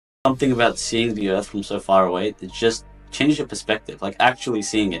Something about seeing the Earth from so far away, it just changes your perspective, like actually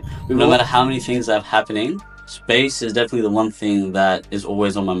seeing it. No matter how many things are happening, space is definitely the one thing that is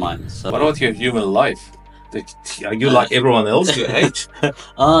always on my mind. So, What about your human life? Are you like everyone else your age?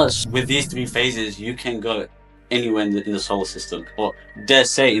 with these three phases, you can go anywhere in the solar system, or dare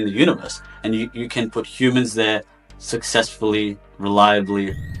say in the universe, and you can put humans there successfully,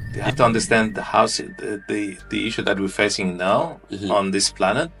 reliably. You have to understand the issue that we're facing now on this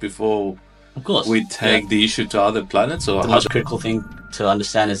planet before Of course, we take the issue to other planets. Or the most critical thing to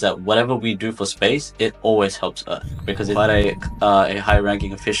understand is that whatever we do for space, it always helps Earth, because it's quite a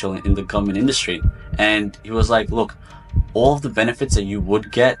high-ranking official in the government industry, and he was like, look, all of the benefits that you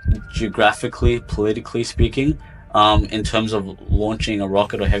would get geographically, politically speaking, in terms of launching a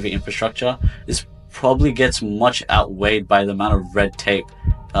rocket or heavy infrastructure, this probably gets much outweighed by the amount of red tape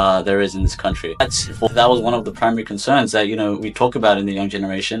there is in this country. That was one of the primary concerns that, we talk about in the young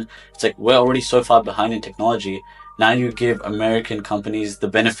generation. It's like, we're already so far behind in technology. Now you give American companies the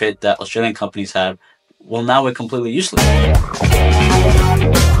benefit that Australian companies have. Well, now we're completely useless.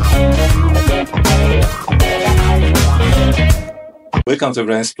 Welcome to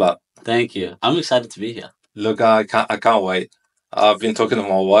Brainsplat. Thank you. I'm excited to be here. Look, I can't wait. I've been talking to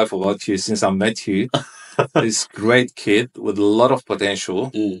my wife about you since I met you. This great kid with a lot of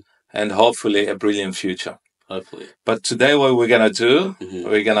potential and hopefully a brilliant future. Hopefully. But today what we're going to do,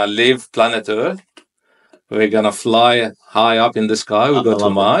 we're going to leave planet Earth. We're going to fly high up in the sky. We go to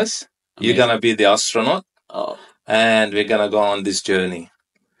Mars. You're going to be the astronaut. And we're going to go on this journey.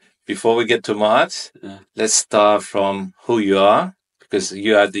 Before we get to Mars, let's start from who you are, because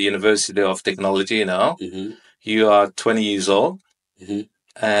you're at the University of Technology now. You are 20 years old,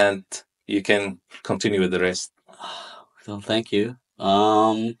 and you can continue with the rest. Well, thank you.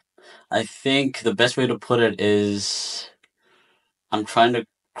 I think the best way to put it is I'm trying to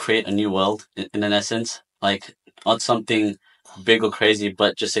create a new world in an essence, like not something big or crazy,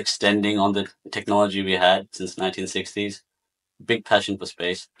 but just extending on the technology we had since 1960s. Big passion for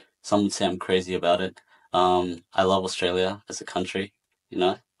space. Some would say I'm crazy about it. I love Australia as a country.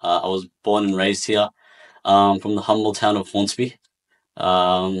 I was born and raised here, from the humble town of Hornsby.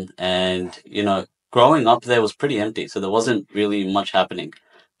 And growing up there was pretty empty, so there wasn't really much happening.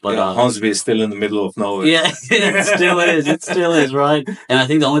 But Hornsby is still in the middle of nowhere. Yeah, it still is. It still is, right? And I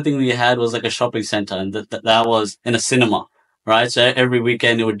think the only thing we had was like a shopping center, and that was in a cinema, right? So every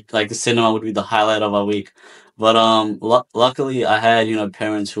weekend the cinema would be the highlight of our week. But luckily I had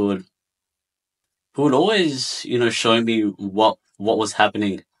parents who would always show me what was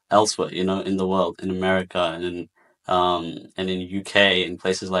happening elsewhere, in the world, in America and in UK and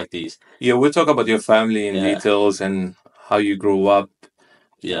places like these. Yeah, we'll talk about your family in details and how you grew up.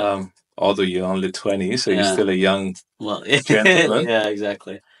 Yeah. Although you're only 20, so you're still a young gentleman. Yeah,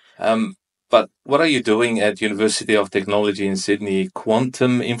 exactly. But what are you doing at University of Technology in Sydney?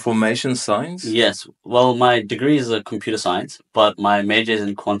 Quantum information science? Yes. Well, my degree is a computer science, but my major is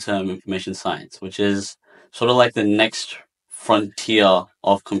in quantum information science, which is sort of like the next frontier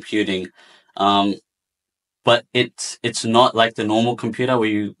of computing. But it's not like the normal computer where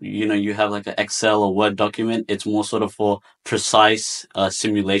you have like an Excel or Word document. It's more sort of for precise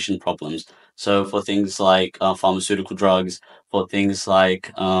simulation problems. So for things like pharmaceutical drugs, for things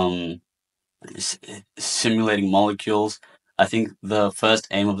like simulating molecules. I think the first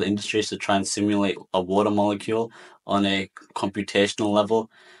aim of the industry is to try and simulate a water molecule on a computational level.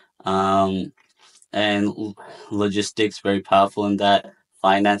 And logistics, very powerful in that.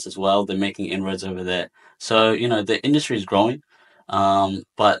 Finance as well. They're making inroads over there. So, the industry is growing.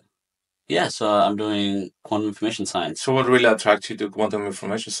 But yeah, so I'm doing quantum information science. So what really attracted you to quantum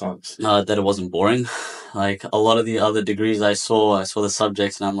information science? That it wasn't boring. Like a lot of the other degrees I saw the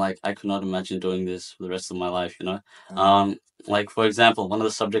subjects and I'm like, I could not imagine doing this for the rest of my life, Like, for example, one of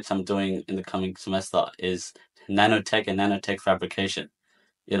the subjects I'm doing in the coming semester is nanotech and nanotech fabrication.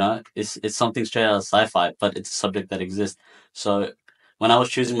 It's something straight out of sci-fi, but it's a subject that exists. So when I was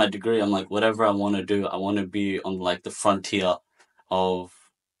choosing my degree, I'm like, whatever I want to do, I want to be on like the frontier of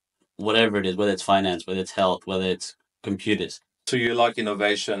whatever it is, whether it's finance, whether it's health, whether it's computers. So you like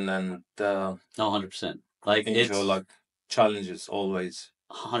innovation and 100%. Like it's like challenges always.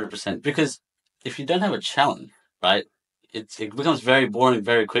 100%. Because if you don't have a challenge, right, it becomes very boring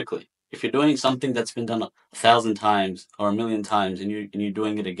very quickly. If you're doing something that's been done 1,000 times or 1,000,000 times and you're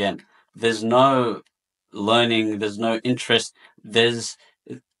doing it again, there's no learning, there's no interest, there's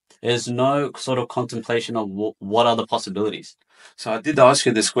no sort of contemplation of what are the possibilities. So I did ask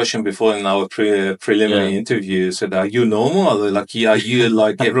you this question before in our preliminary interview. So are you normal? Are you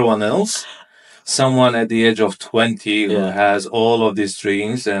like everyone else? someone at the age of 20 who has all of these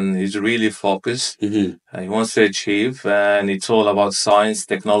dreams and is really focused. He wants to achieve, and it's all about science,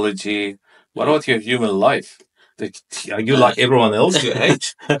 technology. What about your human life? Are you like everyone else your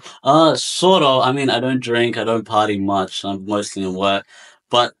age? Sort of. I mean, I don't drink, I don't party much. I'm mostly in work,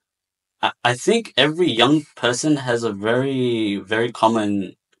 but I think every young person has a very, very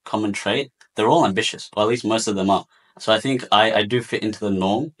common trait. They're all ambitious, or at least most of them are. So I think I do fit into the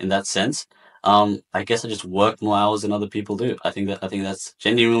norm in that sense. I guess I just work more hours than other people do. I think that's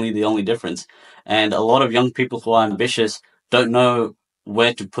genuinely the only difference. And a lot of young people who are ambitious don't know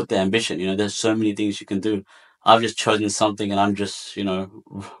where to put their ambition. You know, there's so many things you can do. I've just chosen something and I'm just,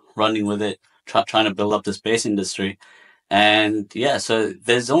 running with it, trying to build up the space industry. And yeah, so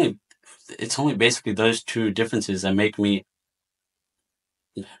it's only basically those two differences that make me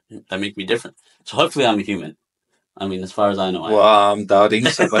different. So hopefully I'm a human. I mean, as far as I know. Well, I'm doubting,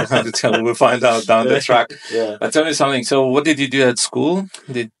 so but we'll find out down the track. Yeah. But tell me something. So what did you do at school?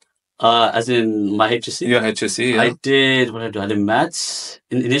 As in my HSC? Your HSC, yeah. What did I do? I did maths.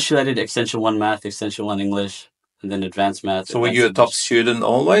 Initially, I did Extension 1 Math, Extension 1 English, and then Advanced Math. So were you a top student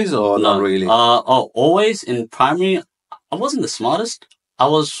always, or No. not really? Always. In primary, I wasn't the smartest.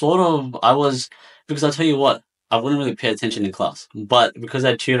 Because I'll tell you what, I wouldn't really pay attention in class. But because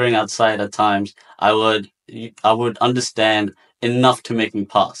I had tutoring outside at times, I would understand enough to make me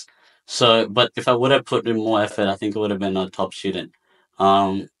pass. So, but if I would have put in more effort, I think I would have been a top student.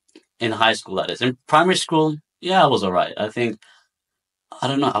 In high school, that is. In primary school, yeah, I was all right. I think, I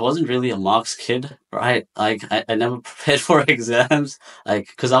don't know, I wasn't really a marks kid, right? Like, I never prepared for exams, like,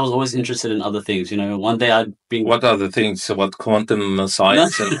 because I was always interested in other things. You know, one day I'd be... What other things? What, quantum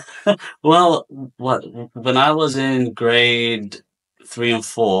science? Well, when I was in grade 3 and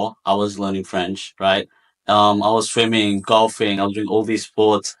 4, I was learning French, right? I was swimming, golfing, I was doing all these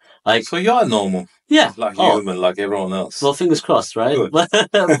sports. Like, so you're normal. Yeah. Like human, like everyone else. Well, fingers crossed, right? But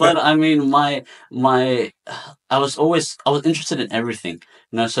I mean, I was interested in everything,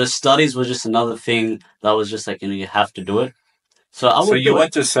 so studies was just another thing that was just like, you have to do it. So you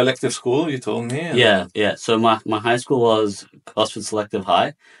went to selective school, you told me? Yeah. So my high school was Gosford Selective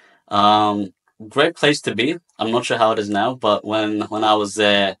High. Great place to be. I'm not sure how it is now, but when I was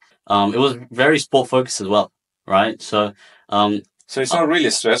there, it was very sport focused as well, right? So it's not really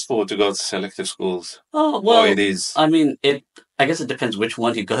stressful to go to selective schools. Oh, well, it is. I mean, I guess it depends which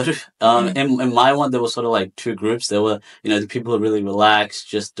one you go to. In my one, there were sort of like two groups. There were, the people who were really relaxed,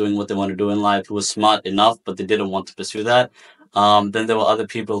 just doing what they want to do in life, who were smart enough, but they didn't want to pursue that. Then there were other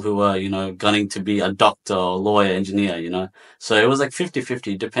people who were, gunning to be a doctor or lawyer, engineer, So it was like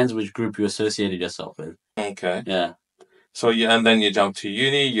 50-50. It depends which group you associated yourself with. Okay. Yeah. So and then you jump to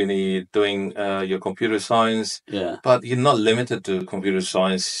uni doing your computer science. Yeah. But you're not limited to computer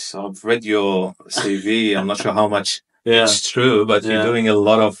science. I've read your CV. I'm not sure how much it's true, but you're doing a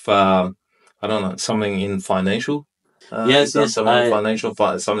lot of, I don't know, something in financial. Yes. Something in financial,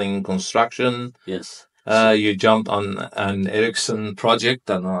 something in construction. Yes. You jumped on an Ericsson project,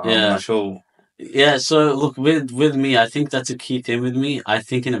 and I'm not sure. Yeah, so look, with me, I think that's a key thing with me. I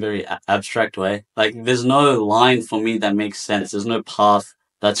think in a very abstract way. Like, there's no line for me that makes sense. There's no path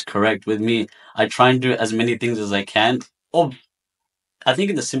that's correct. With me, I try and do as many things as I can. Or, I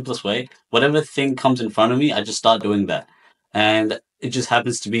think in the simplest way, whatever thing comes in front of me, I just start doing that. And it just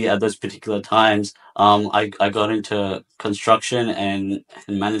happens to be at those particular times, I got into construction and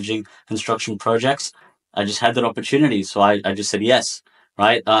managing construction projects. I just had that opportunity, so I just said yes.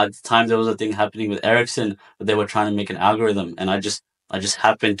 Right? At the time, there was a thing happening with Ericsson, but they were trying to make an algorithm, and I just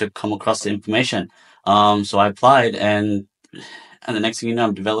happened to come across the information. So I applied, and the next thing you know,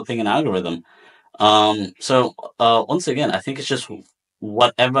 I'm developing an algorithm. So once again, I think it's just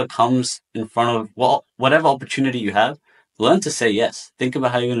whatever comes in front of whatever opportunity you have, learn to say yes. Think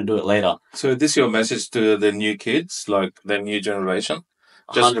about how you're going to do it later. So this is your message to the new kids, like the new generation?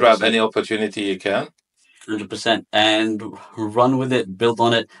 Just 100%. Grab any opportunity you can. 100%, and run with it, build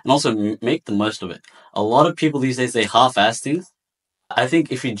on it, and also make the most of it. A lot of people these days, they half-ass things. I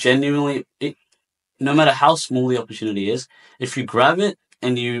think if you genuinely, no matter how small the opportunity is, if you grab it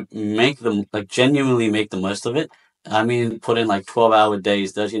and you make them, like, genuinely make the most of it, I mean, put in like 12-hour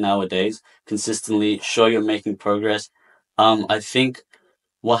days, 13-hour days, consistently, show you're making progress. I think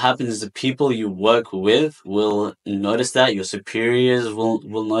what happens is the people you work with will notice that, your superiors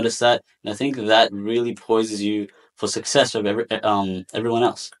will notice that, and I think that really poises you for success of everyone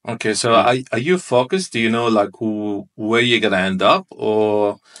else. Okay, so are you focused? Do you know like where you're gonna end up,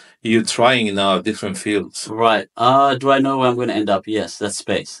 or you're trying now different fields? Right. Do I know where I'm going to end up? Yes, that's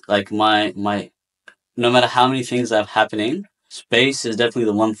space. Like my no matter how many things are happening, Space is definitely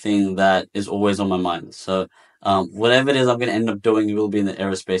the one thing that is always on my mind. So, whatever it is I'm going to end up doing, it will be in the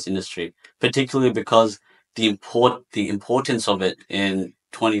aerospace industry, particularly because the importance of it in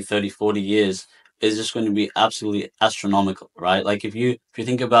 20, 30, 40 years is just going to be absolutely astronomical, right? Like if you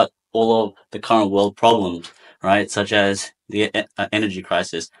think about all of the current world problems, right, such as the energy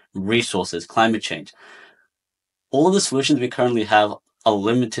crisis, resources, climate change, all of the solutions we currently have are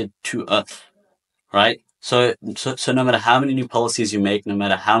limited to Earth, right? So no matter how many new policies you make, no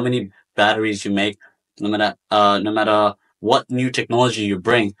matter how many batteries you make, no matter what new technology you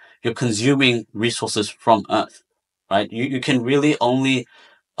bring, you're consuming resources from Earth, right? You can really only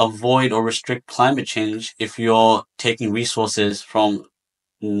avoid or restrict climate change if you're taking resources from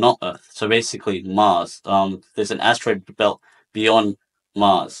not Earth. So basically Mars. There's an asteroid belt beyond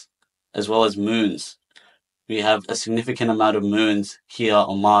Mars, as well as moons. We have a significant amount of moons here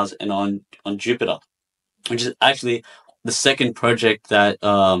on Mars and on Jupiter, which is actually the second project that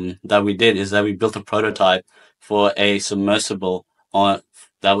we did, is that we built a prototype for a submersible on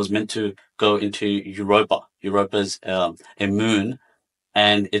that was meant to go into Europa. Europa's a moon,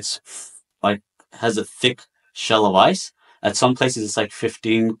 and it's like has a thick shell of ice. At some places it's like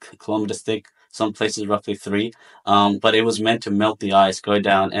 15 kilometers thick, some places roughly three. But it was meant to melt the ice, go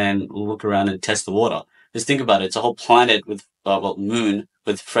down and look around and test the water. Just think about it. It's a whole planet with moon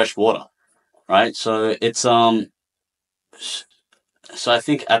with fresh water, right? So I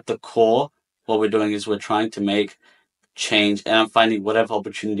think at the core, what we're doing is we're trying to make change, and I'm finding whatever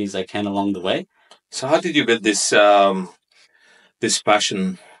opportunities I can along the way. So how did you get this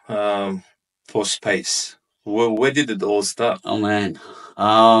passion for space? Where did it all start? Oh man,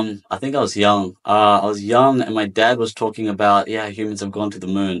 I think I was young. I was young, and my dad was talking about, yeah, humans have gone to the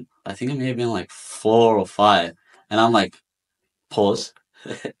moon. I think I may have been like 4 or 5, and I'm like, pause,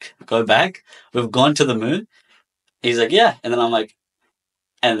 go back. We've gone to the moon. He's like, yeah, and then I'm like,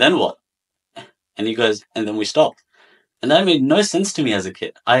 and then what? And he goes, and then we stopped. And that made no sense to me as a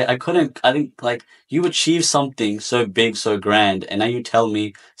kid. I couldn't, I think, like, you achieve something so big, so grand, and now you tell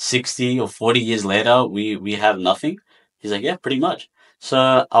me 60 or 40 years later, we have nothing. He's like, yeah, pretty much.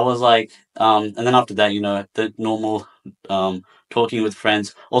 So I was like, and then after that, the normal, talking with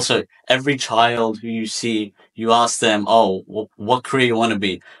friends. Also, every child who you see, you ask them, oh, what career you want to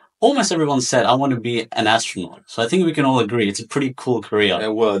be? Almost everyone said, I want to be an astronaut. So I think we can all agree it's a pretty cool career. Yeah,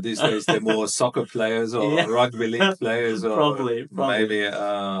 well, these days they're more soccer players or Yeah. rugby league players, or Probably. maybe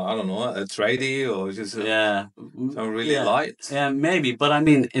I don't know, a tradie or just Yeah. something really Yeah. light. Yeah, maybe. But I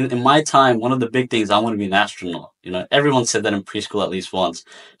mean, in my time, one of the big things, I want to be an astronaut. Everyone said that in preschool at least once.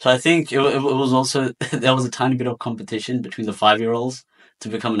 So I think it was also, there was a tiny bit of competition between the 5-year-olds to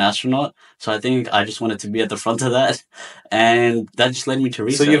become an astronaut. So I think I just wanted to be at the front of that. And that just led me to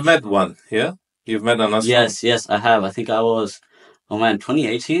research. So you've met one, yeah? You've met an astronaut? Yes, I have. I think I was, oh man,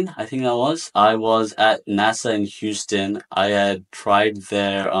 2018, I think I was. I was at NASA in Houston. I had tried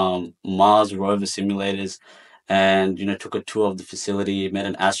their Mars rover simulators and, took a tour of the facility, met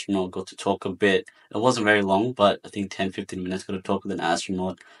an astronaut, got to talk a bit. It wasn't very long, but I think 10, 15 minutes, got to talk with an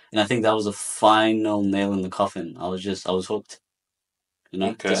astronaut. And I think that was the final nail in the coffin. I was hooked,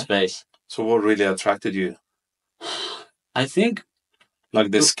 to space. So what really attracted you? I think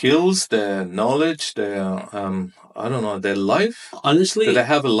like the skills, the knowledge, I don't know, their life. Honestly, do they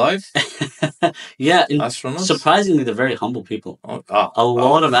have a life? Yeah, astronauts. Surprisingly, they're very humble people. A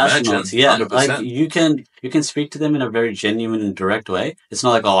lot of astronauts. Yeah, 100%. Like you can speak to them in a very genuine and direct way. It's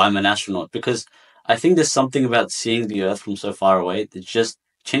not like, oh, I'm an astronaut, because I think there's something about seeing the Earth from so far away that just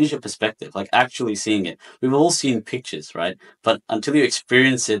changes your perspective. Like actually seeing it. We've all seen pictures, right? But until you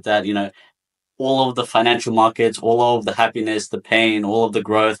experience it, that all of the financial markets, all of the happiness, the pain, all of the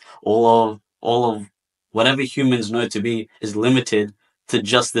growth, all of whatever humans know to be is limited to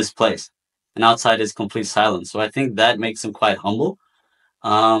just this place. And outside is complete silence. So I think that makes them quite humble.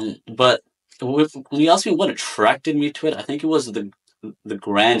 But when you ask me what attracted me to it, I think it was the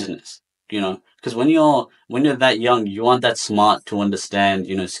grandness. Because when you're that young, you aren't that smart to understand,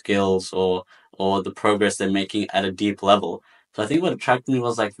 skills or the progress they're making at a deep level. So I think what attracted me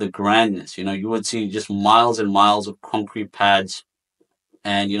was like the grandness. You would see just miles and miles of concrete pads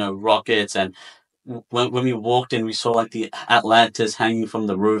and, rockets. And when we walked in, we saw like the Atlantis hanging from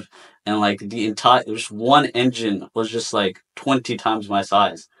the roof, and like just one engine was just like 20 times my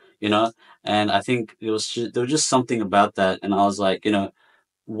size. And I think there was just something about that. And I was like,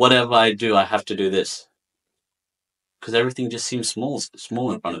 whatever I do, I have to do this. Because everything just seems small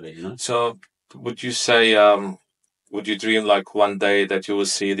in front of it. So would you say, would you dream like one day that you will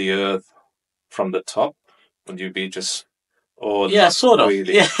see the Earth from the top? Would you be just Or yeah, sort of.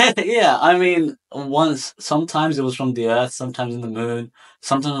 really? Yeah, yeah. I mean, sometimes it was from the Earth, sometimes in the Moon.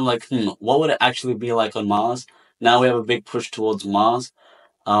 Sometimes I'm like, what would it actually be like on Mars? Now we have a big push towards Mars.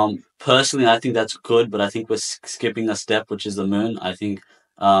 Personally, I think that's good, but I think we're skipping a step, which is the moon. I think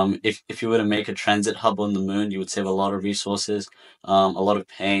if you were to make a transit hub on the moon, you would save a lot of resources, a lot of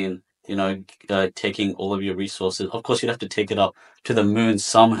pain. Taking all of your resources. Of course, you'd have to take it up to the moon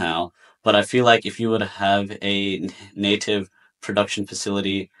somehow. But I feel like if you were to have a native production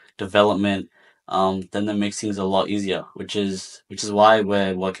facility development, then that makes things a lot easier. Which is why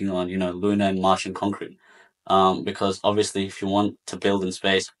we're working on lunar and Martian concrete. Because obviously, if you want to build in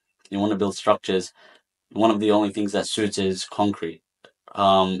space, you want to build structures. One of the only things that suits is concrete,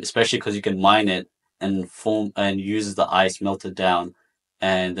 especially because you can mine it and form and use the ice melted down,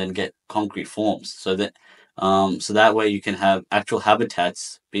 and then get concrete forms. So that way you can have actual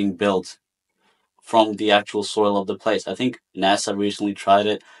habitats being built from the actual soil of the place. I think NASA recently tried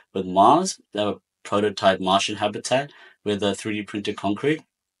it with Mars. They have a prototype Martian habitat with a 3D printed concrete.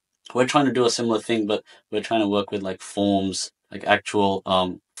 We're trying to do a similar thing, but we're trying to work with like forms, like actual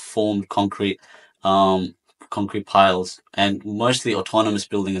formed um concrete piles, and mostly autonomous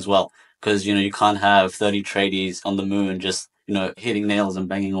building as well. Because you can't have 30 tradies on the moon just hitting nails and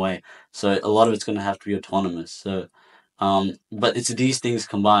banging away. So a lot of it's going to have to be autonomous. So, but it's these things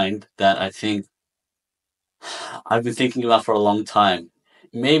combined that I think I've been thinking about for a long time.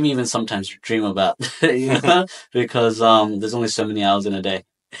 Maybe even sometimes dream about, because there's only so many hours in a day.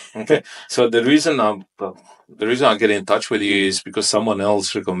 Okay. So the reason I get in touch with you is because someone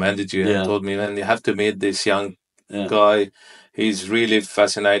else recommended you and Yeah. told me, man, you have to meet this young Yeah. guy. He's really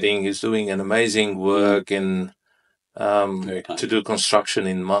fascinating. He's doing an amazing work in Very kind. to do construction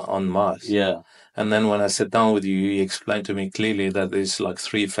on Mars. Yeah. And then when I sat down with you, you explained to me clearly that there's like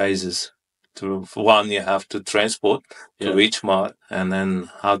 3 phases. For one, you have to transport to Yeah. reach Mars, and then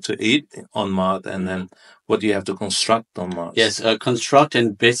how to eat on Mars, and then what you have to construct on Mars. Yes, construct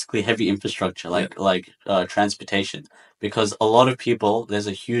and basically heavy infrastructure like transportation, because a lot of people, there's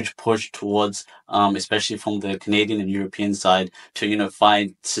a huge push towards especially from the Canadian and European side, to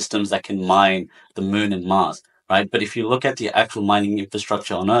find systems that can mine the moon and Mars, right? But if you look at the actual mining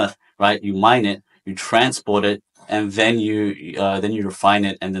infrastructure on Earth, right, you mine it, you transport it, and then you refine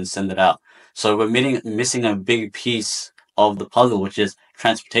it and then send it out. So we're missing a big piece of the puzzle, which is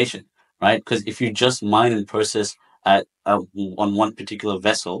transportation, right? Because if you just mine and process on one particular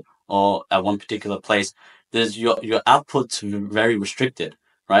vessel or at one particular place, there's your output's very restricted,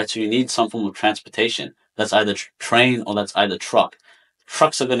 right? So you need some form of transportation. That's either train or that's either truck.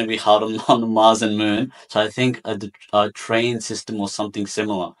 Trucks are going to be hard on the Mars and Moon, so I think a train system or something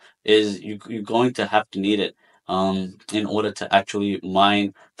similar is you're going to have to need it in order to actually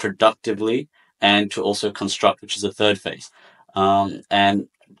mine productively and to also construct, which is the third phase. And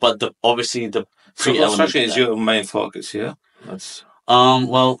but obviously the So three construction elements is your main focus, yeah? That's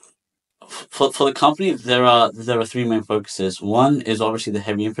well, for the company, there are three main focuses. One is obviously the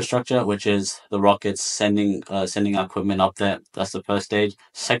heavy infrastructure, which is the rockets sending our equipment up there. That's the first stage.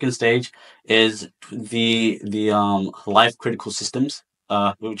 Second stage is the life critical systems,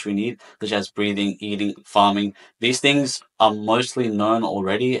 which we need, such as breathing, eating, farming. These things are mostly known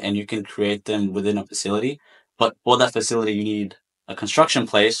already, and you can create them within a facility. But for that facility, you need a construction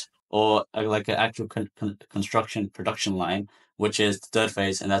place or like an actual construction production line, which is the third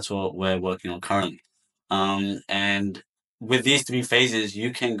phase, and that's what we're working on currently. And with these three phases,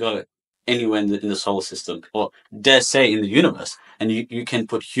 you can go anywhere in the solar system, or dare say in the universe, and you can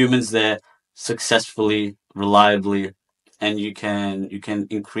put humans there successfully, reliably, and you can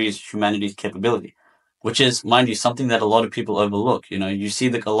increase humanity's capability, which is, mind you, something that a lot of people overlook. You see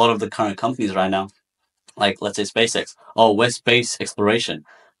that a lot of the current companies right now, like let's say SpaceX. Oh, we're space exploration,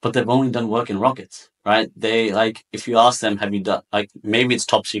 but they've only done work in rockets, right? They like if you ask them, have you done like maybe it's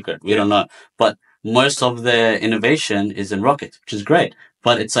top secret, we don't know, but most of their innovation is in rockets, which is great.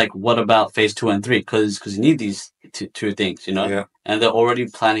 But it's like, what about phase two and three? Because you need these two things, yeah. and they're already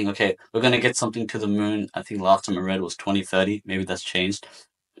planning. Okay, we're gonna get something to the moon. I think last time I read was 2030. Maybe that's changed.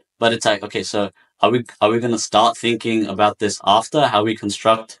 But it's like, okay, so are we going to start thinking about this after how we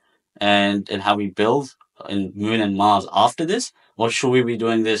construct and how we build in Moon and Mars after this, or should we be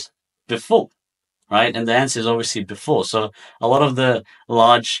doing this before? Right? And the answer is obviously before. So a lot of the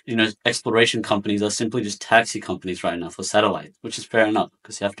large, exploration companies are simply just taxi companies right now for satellite, which is fair enough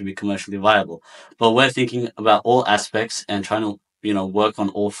because you have to be commercially viable. But we're thinking about all aspects and trying to, work on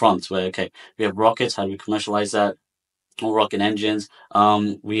all fronts. Where okay, we have rockets. How do we commercialize that? All rocket engines.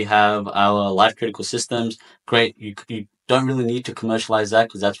 We have our life critical systems. Great. You don't really need to commercialize that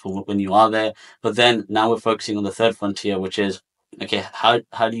because that's for when you are there. But then now we're focusing on the third frontier, which is, okay,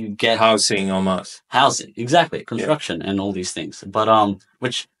 how do you get housing on Mars? Housing, exactly, construction and all these things. But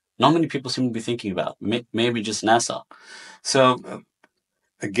which not many people seem to be thinking about. Maybe just NASA. So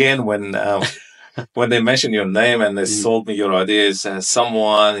again, when they mention your name and they sold me your ideas,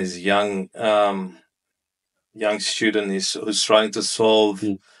 someone is young student who's trying to solve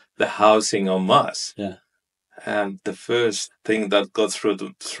the housing on Mars. Yeah. And the first thing that got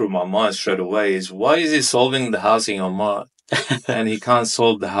through my mind straight away is, why is he solving the housing on Mars and he can't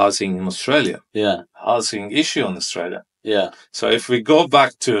solve the housing in Australia? Yeah. Housing issue in Australia. Yeah. So if we go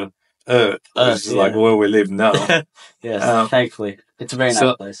back to Earth, which is like where we live now. Yes, thankfully. It's a very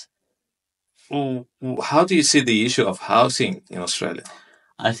nice place. How do you see the issue of housing in Australia?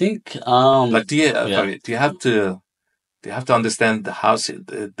 I think like do you have to understand the housing,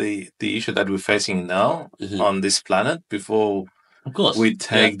 the issue that we're facing now on this planet before we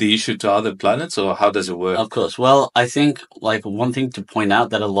take the issue to other planets, or how does it work? Of course. Well, I think like one thing to point out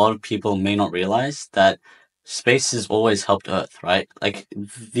that a lot of people may not realize that space has always helped Earth, right? Like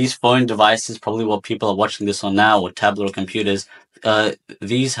these phone devices, probably what people are watching this on now, or tablet or computers,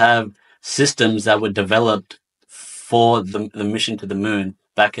 these have systems that were developed for the mission to the moon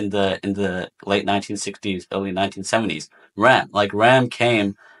back in the late 1960s, early 1970s. RAM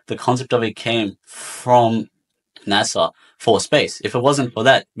came, the concept of it came from NASA for space. If it wasn't for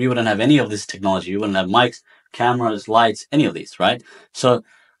that, we wouldn't have any of this technology. We wouldn't have mics, cameras, lights, any of these, right? So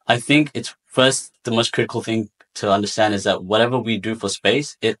I think it's first, the most critical thing to understand is that whatever we do for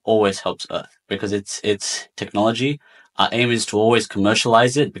space, it always helps Earth because it's technology. Our aim is to always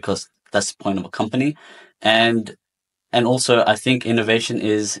commercialize it because that's the point of a company. And also, I think innovation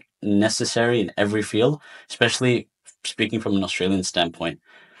is necessary in every field, especially speaking from an Australian standpoint,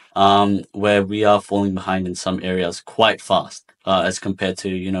 where we are falling behind in some areas quite fast as compared to,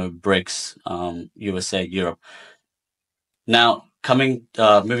 BRICS, USA, Europe. Now,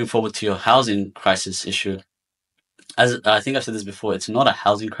 moving forward to your housing crisis issue, as I think I've said this before, it's not a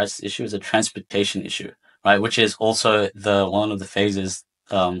housing crisis issue, it's a transportation issue, right? Which is also one of the phases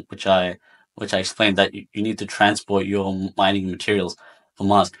which I explained, that you need to transport your mining materials from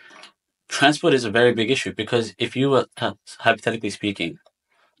Mars. Transport is a very big issue because if you were, hypothetically speaking,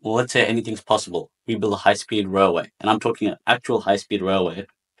 well, let's say anything's possible. We build a high-speed railway, and I'm talking an actual high-speed railway,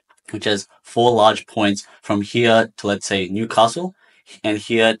 which has 4 large points from here to, let's say, Newcastle, and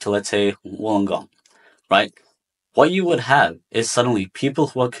here to, let's say, Wollongong, right? What you would have is suddenly people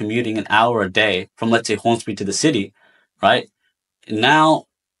who are commuting an hour a day from, let's say, Hornsby to the city, right? Now,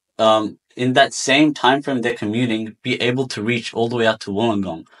 in that same time frame they're commuting, be able to reach all the way out to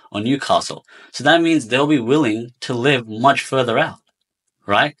Wollongong or Newcastle. So that means they'll be willing to live much further out,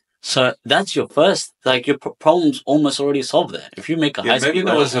 right? So that's your first, your problem's almost already solved there. If you make a high-speed maybe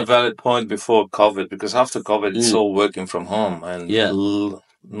that was a valid point before COVID, because after COVID, it's all working from home, and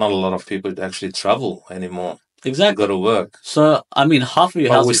not a lot of people actually travel anymore. Exactly. Go to work. So, I mean, half of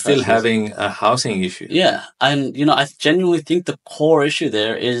your housing we're still having a housing issue. Yeah. And, I genuinely think the core issue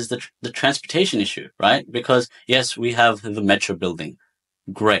there is the transportation issue, right? Because, yes, we have the metro building.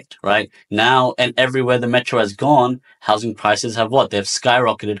 Great, right? Now, and everywhere the metro has gone, housing prices have what? They've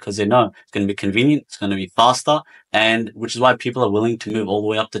skyrocketed because they know it's going to be convenient, it's going to be faster, and which is why people are willing to move all the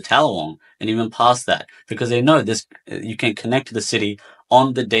way up to Tallawong and even past that, because they know this, you can connect to the city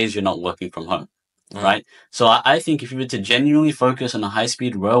on the days you're not working from home. Right. So I think if you were to genuinely focus on a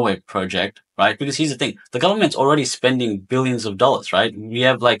high-speed railway project, right? Because here's the thing, the government's already spending billions of dollars, right? We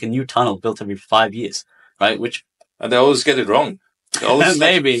have a new tunnel built every 5 years, right? And they always get it wrong.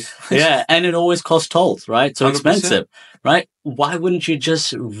 Maybe. Yeah. And it always costs tolls, right? So 100%. Expensive, right? Why wouldn't you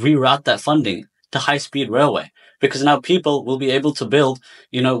just reroute that funding to high-speed railway? Because now people will be able to build,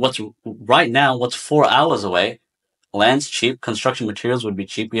 what's 4 hours away. Land's cheap, construction materials would be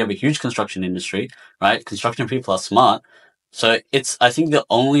cheap. We have a huge construction industry, right? Construction people are smart. So I think the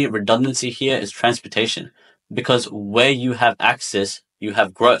only redundancy here is transportation, because where you have access, you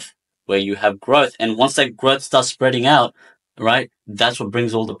have growth. Where you have growth, and once that growth starts spreading out, right, that's what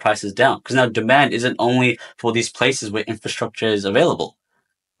brings all the prices down. Because now demand isn't only for these places where infrastructure is available,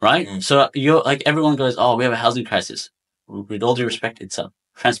 right? So everyone goes, oh, we have a housing crisis. With all due respect, it's a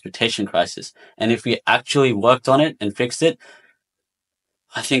transportation crisis. And if we actually worked on it and fixed it,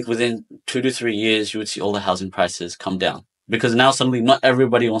 I think within 2 to 3 years, you would see all the housing prices come down. Because now suddenly not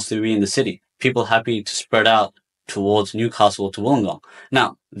everybody wants to be in the city. People happy to spread out towards Newcastle or to Wollongong.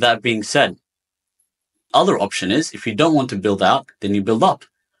 Now, that being said, other option is if you don't want to build out, then you build up,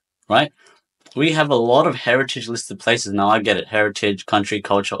 right? We have a lot of heritage listed places. Now, I get it. Heritage, country,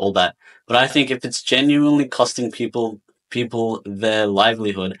 culture, all that. But I think if it's genuinely costing people people their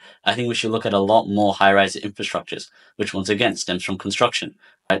livelihood, I think we should look at a lot more high-rise infrastructures, which once again stems from construction,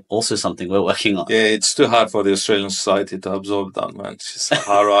 right? Also something we're working on. Yeah, it's too hard for the Australian society to absorb that, man. It's just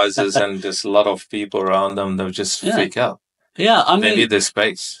high rises and there's a lot of people around them. They'll just freak out. Yeah, I mean, they need the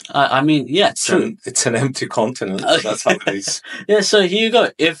space. I mean, yeah, true. It's an empty continent. But that's how it is. Yeah, so here you go.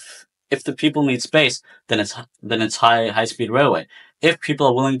 If the people need space, then it's high speed railway. If people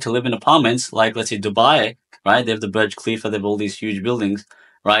are willing to live in apartments, like let's say Dubai, right? They have the Burj Khalifa, they have all these huge buildings,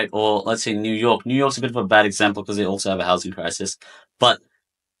 right? Or let's say New York. New York's a bit of a bad example because they also have a housing crisis, but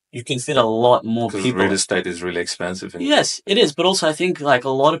you can fit a lot more people. Because real estate is really expensive. Yes, it is. But also, I think like a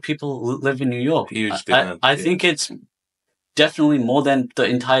lot of people live in New York. Huge demand. I think it's definitely more than the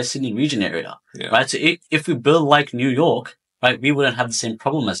entire Sydney region area, right? So if we build like New York, right, we wouldn't have the same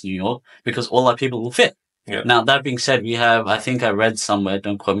problem as New York because all our people will fit. Yeah. Now, that being said, we have, I think I read somewhere,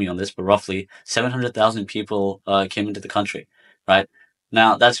 don't quote me on this, but roughly 700,000 people came into the country, right?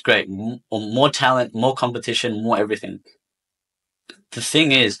 Now, that's great. More talent, more competition, more everything. The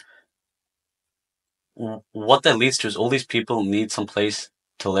thing is, what that leads to is all these people need some place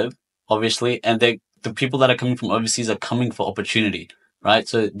to live, obviously, and the people that are coming from overseas are coming for opportunity, right?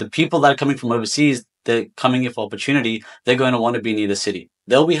 So the people that are coming from overseas, they're coming here for opportunity. They're going to want to be near the city.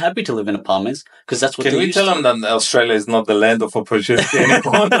 They'll be happy to live in apartments because that's what. Can we tell them that Australia is not the land of opportunity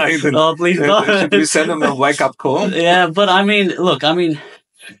anymore? Oh, please don't. Should we send them a wake-up call? Yeah, but I mean, look,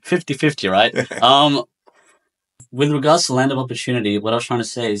 50-50, right? With regards to land of opportunity, what I was trying to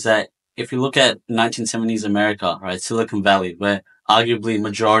say is that if you look at 1970s America, right, Silicon Valley, where arguably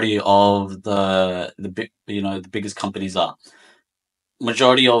majority of the biggest companies are,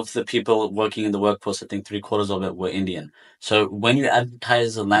 majority of the people working in the workforce, I think 3/4 of it were Indian. So when you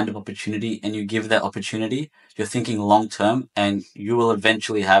advertise a land of opportunity and you give that opportunity, you're thinking long term, and you will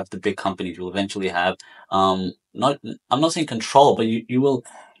eventually have the big companies. You will eventually have I'm not saying control, but you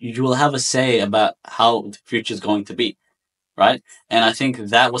will have a say about how the future is going to be, right? And I think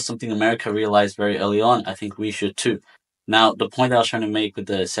that was something America realized very early on. I think we should too. Now, the point that I was trying to make with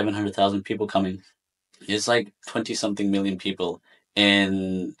the 700,000 people coming is like 20-something million people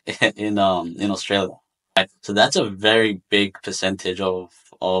in Australia. Right? So that's a very big percentage of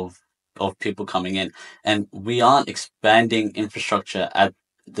people coming in, and we aren't expanding infrastructure at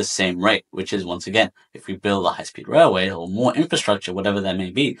the same rate, which is, once again, if we build a high-speed railway or more infrastructure, whatever that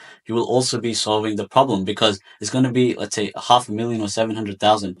may be, you will also be solving the problem because it's going to be, let's say, 500,000 or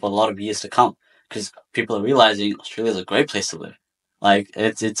 700,000 for a lot of years to come because people are realizing Australia is a great place to live. Like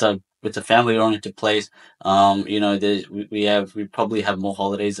it's a family-oriented place. We probably have more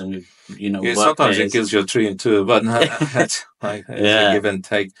holidays than we, Yeah, sometimes it kills your tree in two, but that's like a give and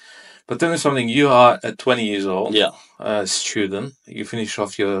take. But tell me something. You are at 20 years old. Yeah. Student. You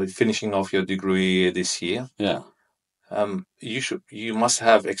finishing off your degree this year. Yeah. You must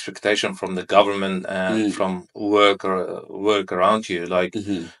have expectation from the government and from work around you. Like,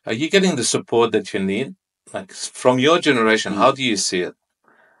 are you getting the support that you need? Like from your generation, how do you see it?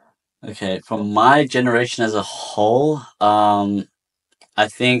 Okay, from my generation as a whole, I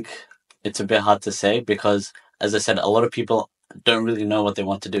think it's a bit hard to say because, as I said, a lot of people don't really know what they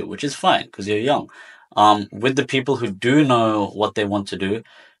want to do, which is fine because you're young. With the people who do know what they want to do,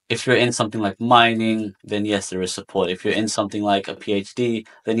 if you're in something like mining, then yes, there is support. If you're in something like a PhD,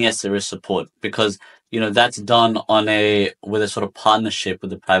 then yes, there is support because, that's done with a sort of partnership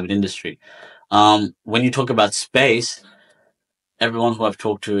with the private industry. When you talk about space, everyone who I've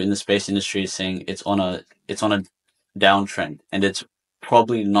talked to in the space industry is saying it's on a downtrend and it's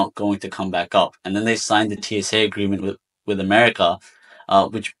probably not going to come back up. And then they signed the TSA agreement with America,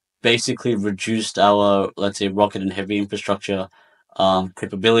 which basically reduced our, let's say, rocket and heavy infrastructure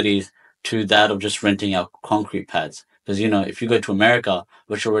capabilities to that of just renting out concrete pads. Because, if you go to America,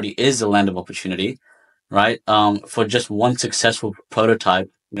 which already is the land of opportunity, right? For just one successful prototype,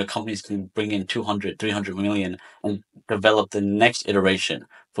 companies can bring in 200, 300 million and develop the next iteration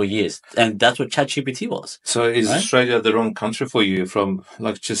for years. And that's what ChatGPT was. So is Australia the wrong country for you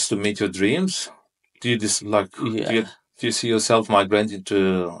just to meet your dreams? Do you do you see yourself migrating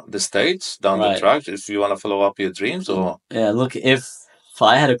to the States down the track if you want to follow up your dreams or? Yeah, look, if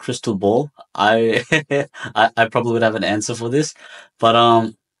I had a crystal ball, I probably would have an answer for this. But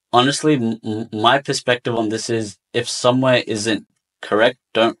honestly, my perspective on this is if somewhere isn't correct,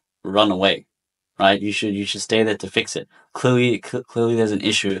 don't run away, right? You should stay there to fix it. Clearly there's an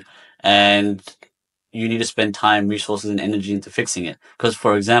issue and you need to spend time, resources, and energy into fixing it. Because,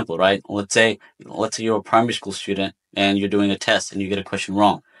 for example, right, let's say you're a primary school student and you're doing a test and you get a question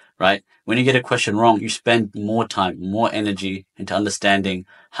wrong, right? When you get a question wrong, you spend more time, more energy into understanding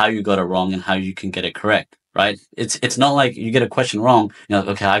how you got it wrong and how you can get it correct, right? It's not like you get a question wrong,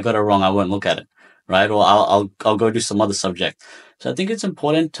 okay, I got it wrong, I won't look at it, right? Or I'll go do some other subject. So I think it's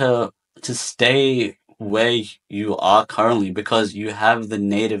important to stay where you are currently because you have the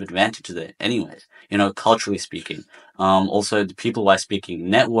native advantage there, anyways. Culturally speaking, also the people wise speaking,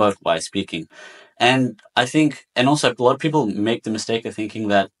 network wise speaking, and I think, and also a lot of people make the mistake of thinking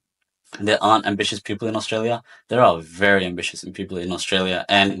that there aren't ambitious people in Australia. There are very ambitious people in Australia,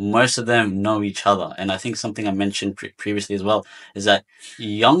 and most of them know each other. And I think something I mentioned previously as well is that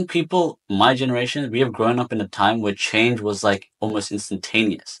young people, my generation, we have grown up in a time where change was like almost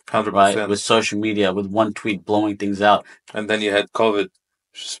instantaneous, 100%. right? With social media, with one tweet blowing things out. And then you had COVID,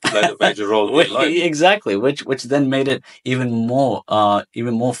 which played a major role in your life. Exactly, which then made it even more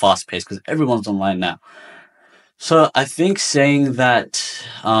fast paced because everyone's online now. So I think saying that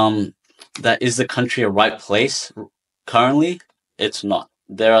that is the country a right place currently, it's not.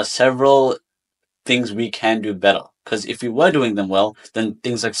 There are several things we can do better. Because if we were doing them well, then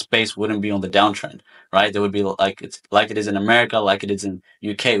things like space wouldn't be on the downtrend, right? There would be like it's like it is in America, like it is in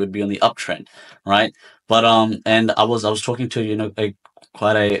UK, it would be on the uptrend, right? But and I was talking to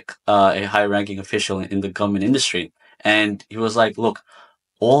quite a high ranking official in the government industry, and he was like, look,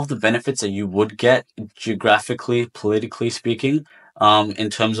 all of the benefits that you would get geographically, politically speaking, in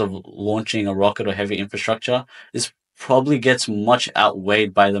terms of launching a rocket or heavy infrastructure, this probably gets much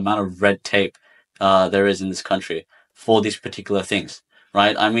outweighed by the amount of red tape there is in this country for these particular things,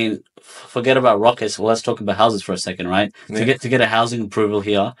 right? I mean, forget about rockets. Well, let's talk about houses for a second, right? Yeah. To get a housing approval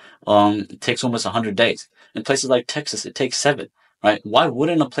here, it takes almost 100 days. In places like Texas, it takes 7, right? Why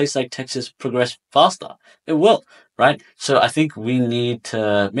wouldn't a place like Texas progress faster? It will, right? So I think we need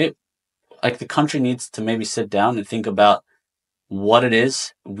to, the country needs to maybe sit down and think about what it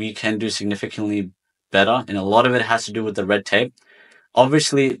is we can do significantly better. And a lot of it has to do with the red tape.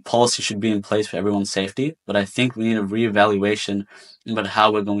 Obviously, policy should be in place for everyone's safety, but I think we need a reevaluation about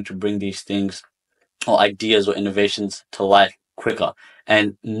how we're going to bring these things or ideas or innovations to life quicker.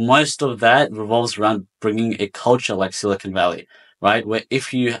 And most of that revolves around bringing a culture like Silicon Valley, right? Where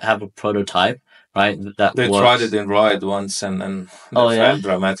if you have a prototype, right, that they works. tried it in Ride once and they failed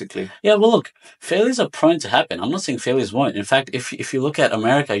dramatically. Yeah, well, look, failures are prone to happen. I'm not saying failures won't. In fact, if you look at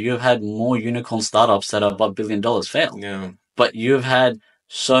America, you've had more unicorn startups that are above $1 billion fail. Yeah. But you've had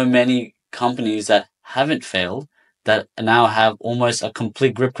so many companies that haven't failed that now have almost a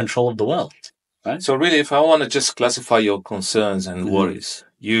complete grip control of the world. Right? So really, if I want to just classify your concerns and worries,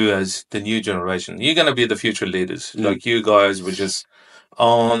 you as the new generation, you're going to be the future leaders. Like you guys will just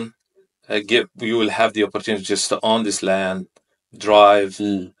own, you will have the opportunity just to own this land, drive,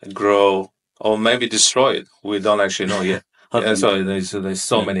 grow, or maybe destroy it. We don't actually know yet. Yeah, so there's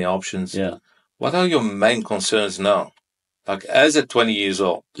so many options. Yeah. What are your main concerns now? Like as at 20 years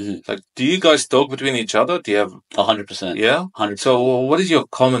old, like do you guys talk between each other? Do you have 100%? Yeah, 100%. So what is your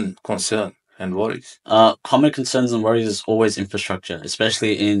common concern and worries? Common concerns and worries is always infrastructure,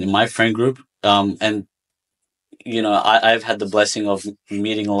 especially in my friend group. And I've had the blessing of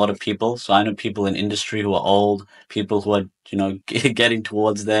meeting a lot of people. So I know people in industry who are old, people who are getting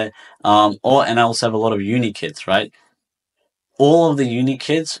towards there. And I also have a lot of uni kids, right? All of the uni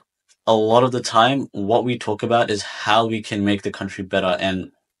kids, a lot of the time, what we talk about is how we can make the country better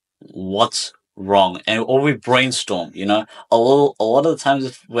and what's wrong, or we brainstorm. A lot of the times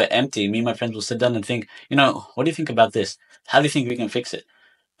if we're empty, me and my friends will sit down and think, what do you think about this? How do you think we can fix it?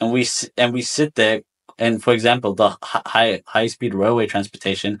 And we sit there, and for example, the high speed railway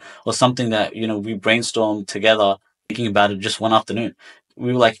transportation was something that we brainstormed together, thinking about it just one afternoon.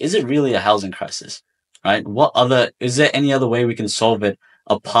 We were like, is it really a housing crisis? Right? Is there any other way we can solve it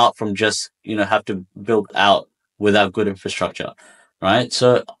apart from just, have to build out without good infrastructure? Right?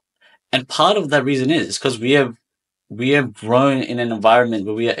 So, and part of that reason is because we have grown in an environment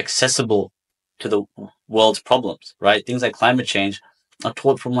where we are accessible to the world's problems, right? Things like climate change are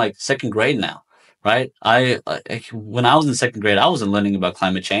taught from like second grade now, right? When I was in second grade, I wasn't learning about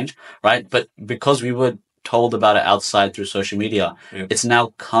climate change, right? But because we were told about it outside through social media, it's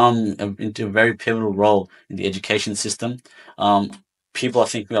now come into a very pivotal role in the education system. People are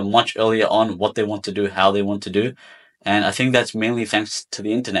thinking about much earlier on what they want to do, how they want to do. And I think that's mainly thanks to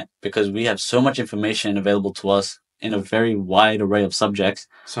the internet because we have so much information available to us in a very wide array of subjects.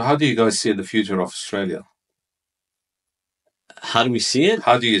 So how do you guys see the future of Australia? How do we see it?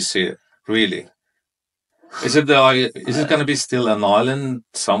 How do you see it, really? Is it going to be still an island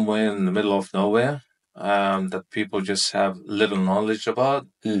somewhere in the middle of nowhere that people just have little knowledge about?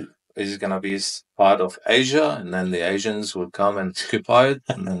 Is it going to be part of Asia and then the Asians will come and occupy it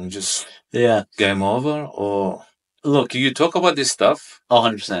and then just game over? Or Look, do you talk about this stuff?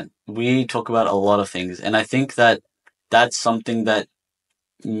 100%. We talk about a lot of things, and I think that that's something that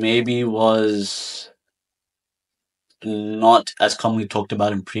maybe was not as commonly talked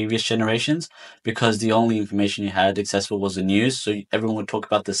about in previous generations because the only information you had accessible was the news. So everyone would talk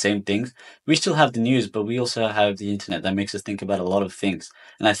about the same things. We still have the news, but we also have the internet that makes us think about a lot of things.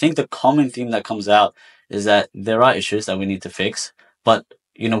 And I think the common theme that comes out is that there are issues that we need to fix, but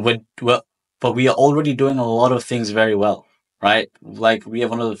but we are already doing a lot of things very well, right? Like we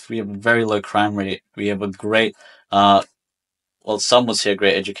have a very low crime rate. We have a great well, some would say a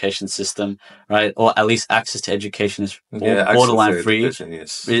great education system, right? Or at least access to education is borderline free.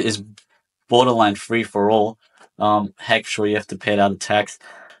 Yes. Is borderline free for all. Heck, sure, you have to pay it out of tax.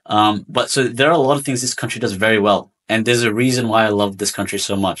 But so there are a lot of things this country does very well, and there's a reason why I love this country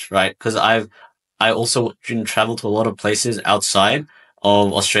so much, right? Because I also traveled to a lot of places outside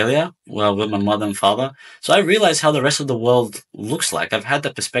of Australia, well, with my mother and father. So I realized how the rest of the world looks like. I've had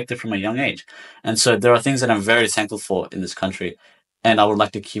that perspective from a young age. And so there are things that I'm very thankful for in this country, and I would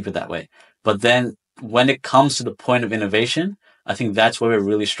like to keep it that way. But then when it comes to the point of innovation, I think that's where we're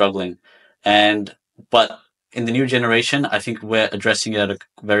really struggling. And, but in the new generation, I think we're addressing it at a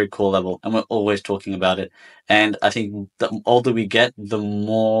very core level and we're always talking about it. And I think the older we get, the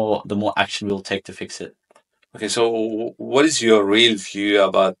more action we'll take to fix it. Okay, so what is your real view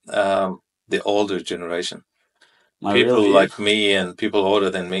about the older generation? People like me and people older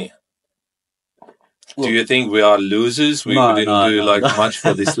than me. Well, do you think we are losers? We didn't do much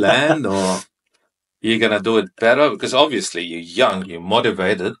for this land, or you're gonna do it better? Because obviously you're young, you're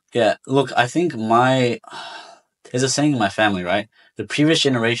motivated. Yeah, look, I think there's a saying in my family, right? The previous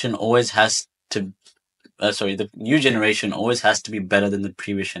generation always has to the new generation always has to be better than the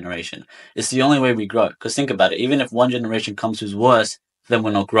previous generation. It's the only way we grow. Because think about it, even if one generation comes who's worse, then we're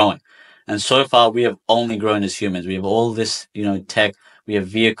not growing. And so far, we have only grown as humans. We have all this, tech. We have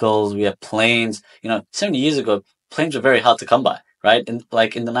vehicles. We have planes. 70 years ago, planes were very hard to come by, right? And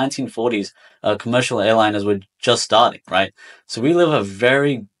like in the 1940s, commercial airliners were just starting, right? So we live a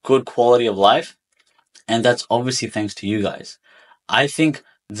very good quality of life. And that's obviously thanks to you guys. I think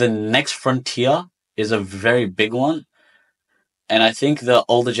the next frontier is a very big one. And I think the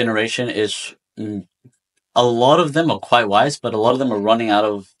older generation is, a lot of them are quite wise, but a lot of them are running out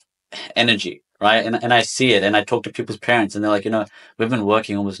of energy, right? And I see it, and I talk to people's parents, and they're like, we've been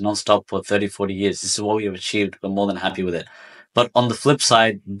working almost nonstop for 30, 40 years. This is what we have achieved. We're more than happy with it. But on the flip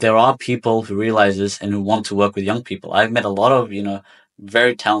side, there are people who realize this and who want to work with young people. I've met a lot of,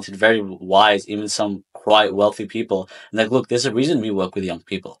 very talented, very wise, even some quite wealthy people. And like, look, there's a reason we work with young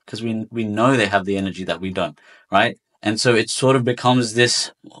people because we know they have the energy that we don't, right? And so it sort of becomes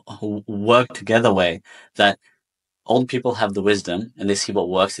this work together way that old people have the wisdom and they see what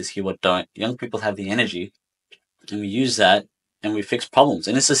works, they see what don't. Young people have the energy and we use that and we fix problems.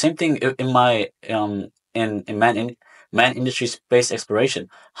 And it's the same thing in my in man industry space exploration.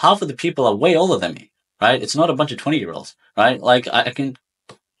 Half of the people are way older than me, right? It's not a bunch of 20-year-olds, right? Like I can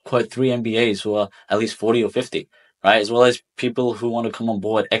quote 3 MBAs who are at least 40 or 50, right? As well as people who want to come on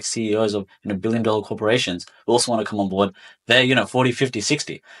board, ex-CEOs of billion-dollar corporations who also want to come on board. They're 40, 50,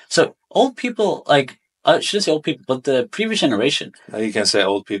 60. So old people, like, I shouldn't say old people, but the previous generation. You can say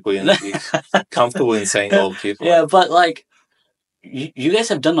old people. You're comfortable in saying old people. Yeah, but like, you guys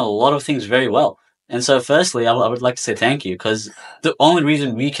have done a lot of things very well. And so, firstly, I would like to say thank you because the only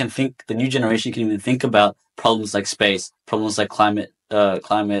reason we can think, the new generation can even think about problems like space, problems like climate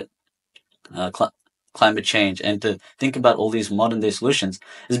change, and to think about all these modern day solutions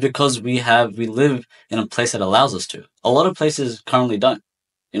is because we live in a place that allows us to. A lot of places currently don't.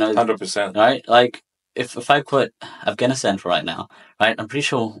 100%. Right? Like, if I quote Afghanistan for right now, right, I'm pretty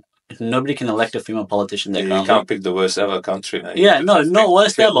sure nobody can elect a female politician there. You can't pick the worst ever country. Now. Yeah, no, not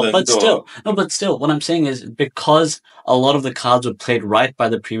worst ever, but still, what I'm saying is because a lot of the cards were played right by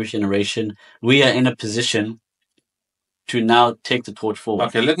the previous generation, we are in a position to now take the torch forward.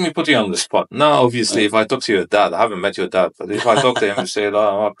 Okay, let me put you on the spot. Now, obviously, if I talk to your dad, I haven't met your dad, but if I talk to him and say,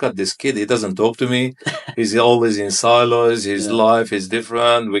 I've got this kid, he doesn't talk to me. He's always in silos. His life is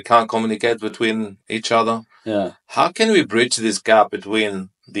different. We can't communicate between each other. Yeah. How can we bridge this gap between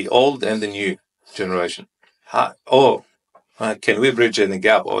the old and the new generation? Can we bridge any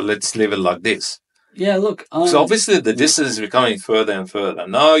gap, or let's leave it like this? Yeah, look. So obviously the distance is becoming further and further.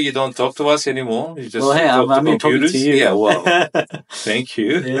 Now you don't talk to us anymore. You just talk to computers. Talking to you. Yeah, well, thank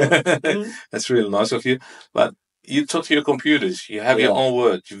you. Yeah. That's really nice of you. But you talk to your computers. You have your own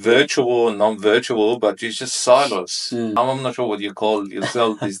words, virtual, non-virtual, but you're just silos. I'm not sure what you call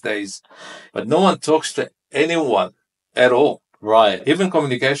yourself these days, but no one talks to anyone at all. Right. Even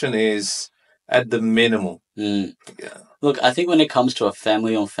communication is at the minimum. Mm. Yeah. Look, I think when it comes to a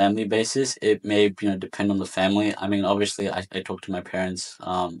family on family basis, it may, depend on the family. I mean, obviously, I talk to my parents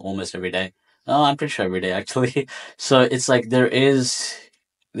almost every day. Oh, I'm pretty sure every day actually. So it's like there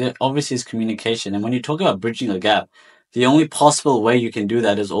obviously is communication, and when you talk about bridging a gap, the only possible way you can do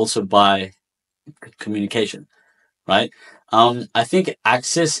that is also by communication, right? I think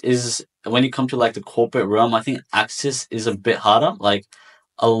access is when you come to like the corporate realm. I think access is a bit harder. Like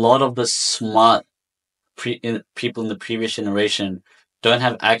a lot of the smart people in the previous generation don't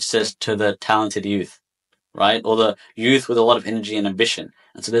have access to the talented youth, right? Or the youth with a lot of energy and ambition.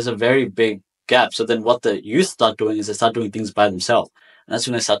 And so there's a very big gap. So then what the youth start doing is they start doing things by themselves. And that's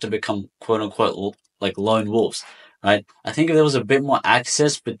when they start to become quote unquote like lone wolves, right? I think if there was a bit more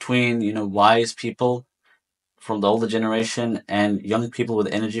access between, wise people from the older generation and young people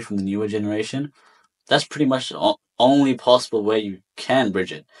with energy from the newer generation, that's pretty much the only possible way you can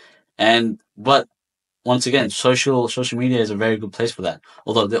bridge it. But once again, social media is a very good place for that.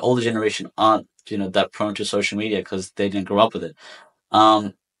 Although the older generation aren't, that prone to social media because they didn't grow up with it.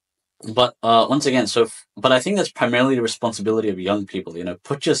 Um, but once again, but I think that's primarily the responsibility of young people.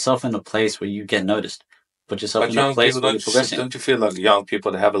 Put yourself in a place where you get noticed. Put yourself But in a young place people where you're progressing. don't you feel like young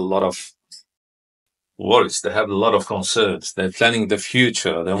people, they have a lot of worries, they have a lot of concerns, they're planning the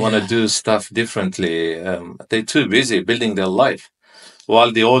future, they want to do stuff differently. They're too busy building their life.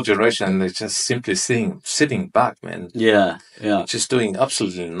 While the old generation, they're just simply sitting back, man. Yeah. Just doing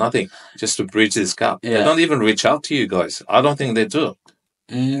absolutely nothing just to bridge this gap. Yeah. They don't even reach out to you guys. I don't think they do.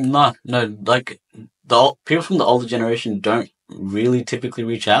 No. Like the people from the older generation don't really typically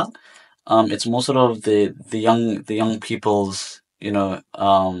reach out. It's more sort of the young people's,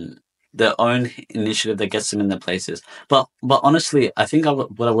 their own initiative that gets them in their places. But honestly, I think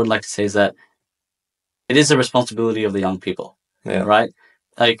what I would like to say is that it is the responsibility of the young people. Yeah. Right?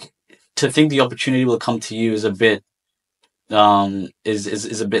 Like to think the opportunity will come to you is a bit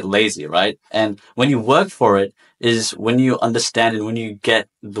is a bit lazy, right? And when you work for it is when you understand and when you get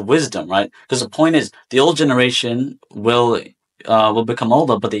the wisdom, right? Because the point is the old generation will become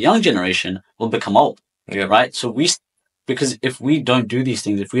older, but the young generation will become old. Yeah. Right? So because if we don't do these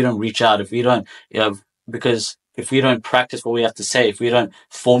things, if we don't reach out, if we don't, because if we don't practice what we have to say, if we don't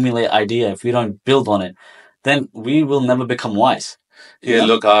formulate idea, if we don't build on it, then we will never become wise. Yeah,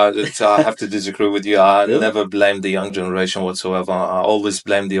 look, I have to disagree with you. I never blame the young generation whatsoever. I always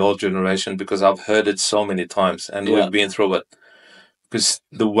blame the old generation because I've heard it so many times and we've been through it. Because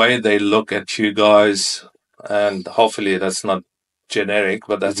the way they look at you guys, and hopefully that's not generic,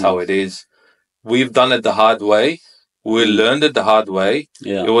 but that's how it is. We've done it the hard way. We learned it the hard way.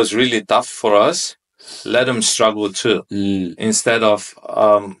 Yeah. It was really tough for us. Let them struggle too. Instead of,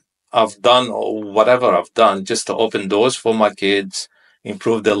 I've done whatever I've done just to open doors for my kids,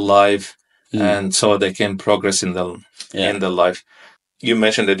 improve their life, and so they can progress in their life. You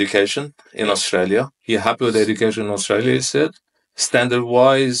mentioned education in Australia. You're happy with education in Australia, you said? Standard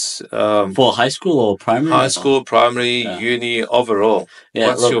wise? For high school or primary? High school, primary, uni, overall.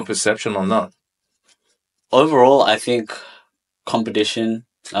 What's your perception on that? Overall, I think competition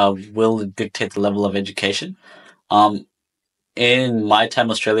will dictate the level of education. In my time,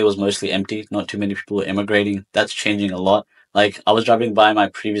 Australia was mostly empty. Not too many people were immigrating. That's changing a lot. Like I was driving by my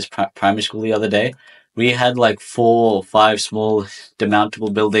previous primary school the other day. We had like 4 or 5 small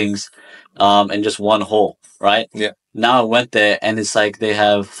demountable buildings, and just one hall, right? Yeah. Now I went there and it's like they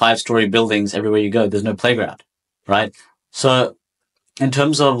have 5-story buildings everywhere you go. There's no playground, right? So in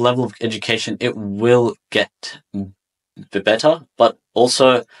terms of level of education, it will get better, but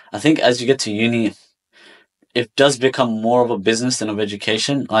also I think as you get to uni, it does become more of a business than of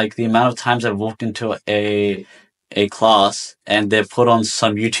education. Like the amount of times I've walked into a class and they've put on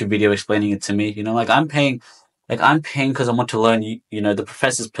some YouTube video explaining it to me, like I'm paying because I want to learn, the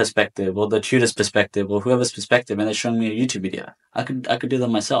professor's perspective or the tutor's perspective or whoever's perspective, and they're showing me a YouTube video. I could do that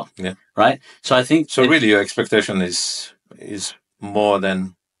myself. Yeah. Right. So I think. So really, your expectation is more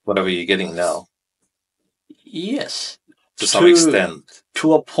than whatever you're getting now. Yes. To some extent.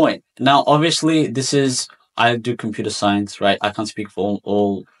 To a point. Now, obviously, I do computer science, right? I can't speak for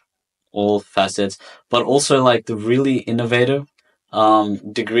all facets, but also like the really innovative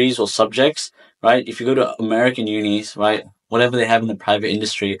degrees or subjects, right? If you go to American unis, right, whatever they have in the private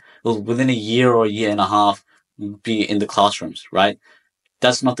industry, will within a year or a year and a half be in the classrooms, right?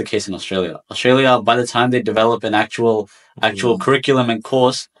 That's not the case in Australia. Australia, by the time they develop an actual curriculum and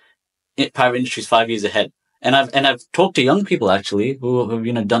course, private industry is 5 years ahead. And I've talked to young people actually who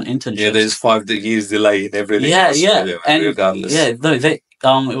have done internships. Yeah, there's 5 years delay in everything. Yeah, and regardless. Yeah, no,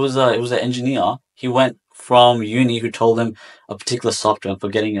 it was an engineer. He went from uni who told him a particular software. I'm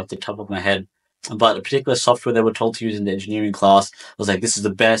forgetting off the top of my head. but a particular software they were told to use in the engineering class was like, this is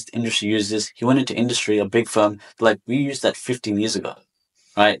the best, industry uses this. He went into industry, a big firm, like, we used that 15 years ago,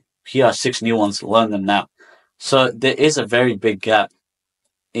 right? Here are 6 new ones, learn them now. So there is a very big gap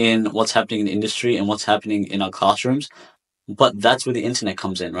in what's happening in industry and what's happening in our classrooms. But that's where the internet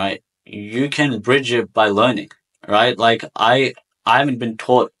comes in, right? You can bridge it by learning, right? Like I haven't been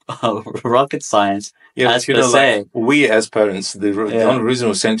taught rocket science. Yeah, as like we as parents, the only reason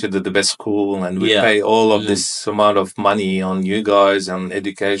we send you to the best school and we pay all of this amount of money on you guys and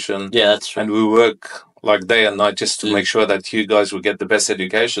education. Yeah, that's true. And we work like day and night just to make sure that you guys will get the best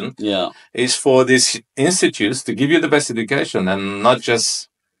education. Yeah, is for these institutes to give you the best education and not just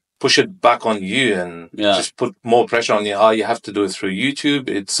push it back on you and just put more pressure on you. Oh, you have to do it through YouTube.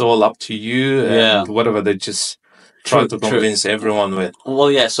 It's all up to you. And whatever they just try to convince everyone with.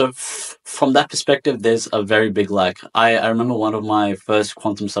 Well, yeah. So from that perspective, there's a very big lack. I remember one of my first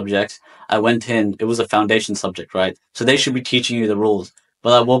quantum subjects. I went in. It was a foundation subject, right? So they should be teaching you the rules.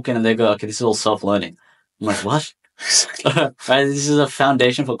 But I walk in and they go, "Okay, this is all self-learning." I'm like, "What?" Right? This is a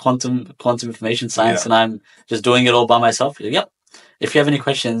foundation for quantum information science, and I'm just doing it all by myself. Yep. If you have any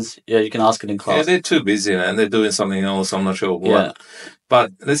questions, you can ask it in class. Yeah, they're too busy, man. They're doing something else. I'm not sure what. Yeah.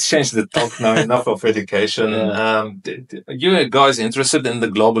 But let's change the topic now. Enough of education. You guys interested in the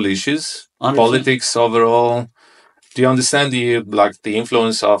global issues, 100%. Politics overall? Do you understand the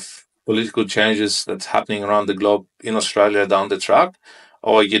influence of political changes that's happening around the globe in Australia down the track,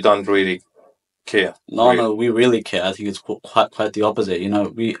 or you don't really care? No, we really care. I think it's quite the opposite.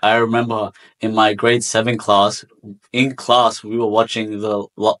 I remember in my grade 7 class, we were watching the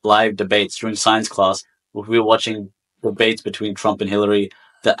live debates during science class. We were watching debates between Trump and Hillary,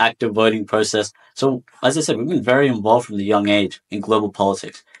 the active voting process. So, as I said, we've been very involved from the young age in global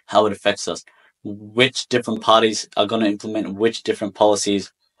politics, how it affects us, which different parties are going to implement which different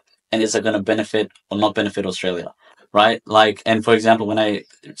policies, and is it going to benefit or not benefit Australia? Right? Like, and for example, when I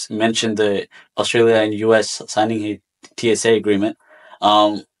mentioned the Australia and US signing a TSA agreement,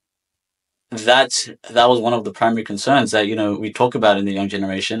 that was one of the primary concerns that, we talk about in the young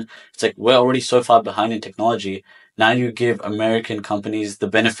generation. It's like, we're already so far behind in technology. Now you give American companies the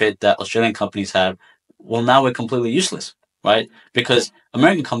benefit that Australian companies have. Well, now we're completely useless, right? Because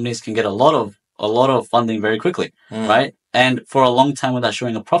American companies can get a lot of funding very quickly, right? And for a long time without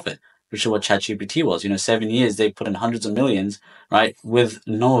showing a profit, which is what ChatGPT was. 7 years, they put in hundreds of millions, right, with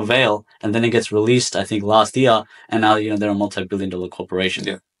no avail, and then it gets released, I think, last year, and now, they're a multi-billion-dollar corporation.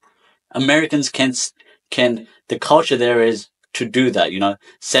 Yeah. Americans can, the culture there is to do that,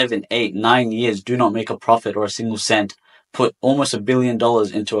 7, 8, 9 years, do not make a profit or a single cent, put almost $1 billion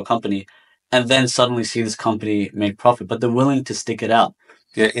into a company, and then suddenly see this company make profit, but they're willing to stick it out.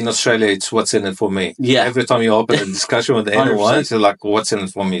 Yeah, in Australia, it's what's in it for me. Yeah. Every time you open a discussion with anyone, it's like, what's in it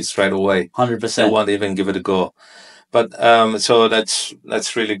for me straight away. 100%. They won't even give it a go. But so that's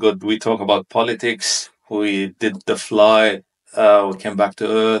really good. We talk about politics. We did the fly. We came back to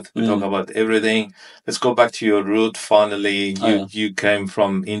Earth. We talk about everything. Let's go back to your root. Finally, you came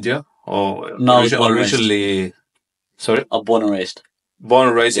from India? Or no, originally... Sorry? Born and raised. Born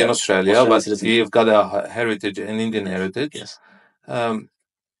and raised in Australia, but you've got a heritage, an Indian heritage. Yes.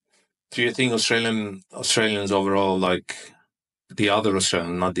 Do you think Australians overall, like the other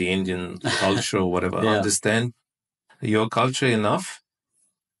Australian, not the Indian culture or whatever, understand your culture enough?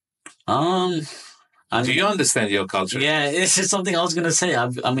 Do you understand your culture? Yeah, this is something I was going to say.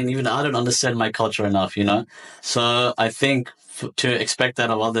 I mean, even I don't understand my culture enough, So I think to expect that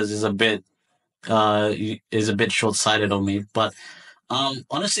of others is a bit short-sighted of me. But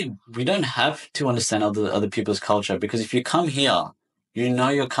honestly, we don't have to understand other people's culture, because if you come here,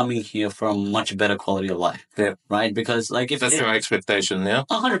 you're coming here for a much better quality of life. Yeah. Right? Because that's your expectation, yeah?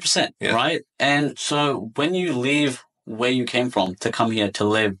 100%, right? And so when you leave where you came from to come here to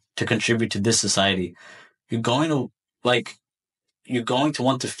live, to contribute to this society, you're going to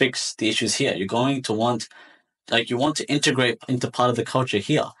want to fix the issues here. You're going to want, you want to integrate into part of the culture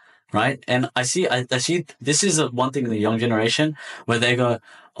here. Right. And I see this is one thing in the young generation where they go,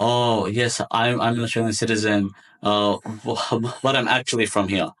 oh, yes, I'm an Australian citizen, but I'm actually from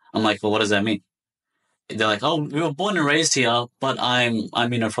here. I'm like, well, what does that mean? They're like, oh, we were born and raised here, but I'm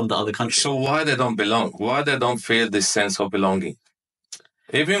from the other country. So why they don't belong? Why they don't feel this sense of belonging?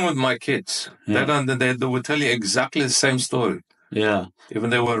 Even with my kids, they will tell you exactly the same story. Yeah. Even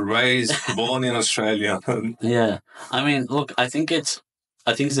they were raised, born in Australia. Yeah. I mean, look, I think it's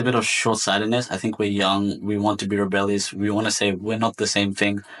a bit of short-sightedness. I think we're young. We want to be rebellious. We want to say we're not the same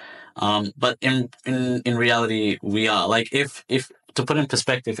thing. But in reality, we are. Like, if to put in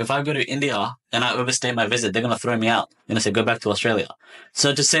perspective, if I go to India and I overstay my visit, they're going to throw me out. They're going to say, go back to Australia.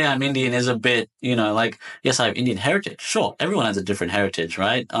 So to say I'm Indian is a bit, like, yes, I have Indian heritage. Sure. Everyone has a different heritage,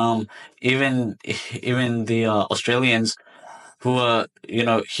 right? Even the Australians who are,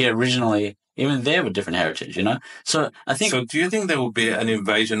 here originally, even they have a different heritage, So I think. So do you think there will be an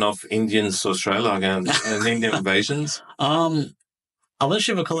invasion of Indians to Australia again? An Indian invasions? I wish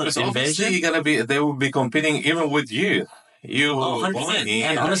you would call it invasion. They will be competing even with you. You will 100%.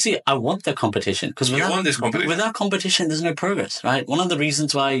 And honestly, I want that competition because without competition, there's no progress, right? One of the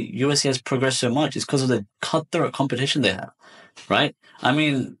reasons why USA has progressed so much is because of the cutthroat competition they have, right? I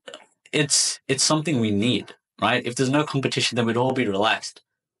mean, it's something we need, right? If there's no competition, then we'd all be relaxed.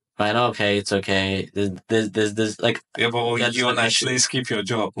 Right, okay, it's okay. There's like... Yeah, but you actually skip your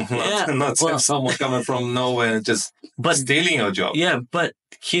job. Not someone coming from nowhere and just stealing your job. Yeah, but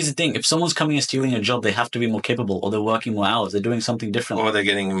here's the thing. If someone's coming and stealing your job, they have to be more capable, or they're working more hours. They're doing something different. Or they're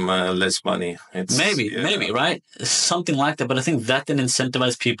getting less money. Maybe, right? Something like that. But I think that then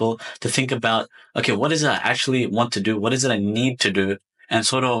incentivizes people to think about, okay, what is it I actually want to do? What is it I need to do? And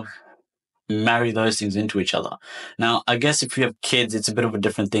sort of marry those things into each other. Now, I guess if you have kids, it's a bit of a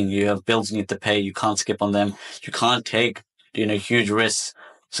different thing. You have bills you need to pay. You can't skip on them. You can't take, huge risks.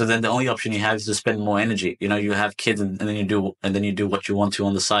 So then the only option you have is to spend more energy. You have kids and then you do what you want to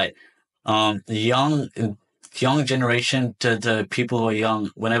on the side. The young generation to people who are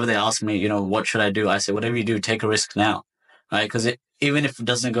young, whenever they ask me, what should I do? I say, whatever you do, take a risk now, right? Because even if it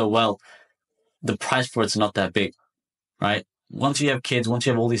doesn't go well, the price for it's not that big, right? Once you have kids, once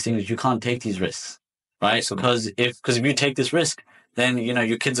you have all these things, you can't take these risks, right? Because if you take this risk, then,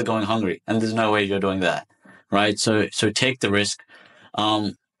 your kids are going hungry and there's no way you're doing that, right? So take the risk.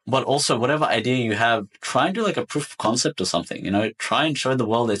 But also whatever idea you have, try and do like a proof of concept or something, try and show the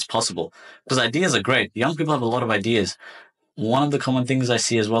world it's possible because ideas are great. Young people have a lot of ideas. One of the common things I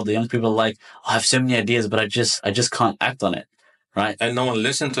see as well, the young people are like, I have so many ideas, but I just can't act on it, right? And no one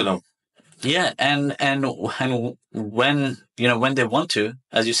listens to them. Yeah, and when they want to,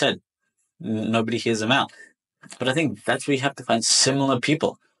 as you said, nobody hears them out. But I think that's where you have to find similar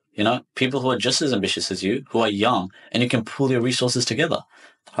people, people who are just as ambitious as you, who are young, and you can pool your resources together.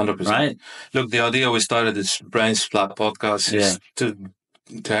 100%. Right? Look, the idea we started this Brain Splat podcast is to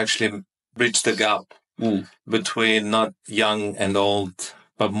actually bridge the gap between not young and old,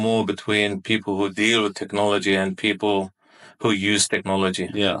 but more between people who deal with technology and people who use technology.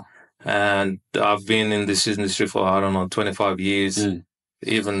 Yeah. And I've been in this industry for, 25 years.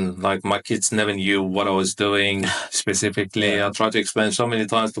 Even like my kids never knew what I was doing specifically. I tried to explain so many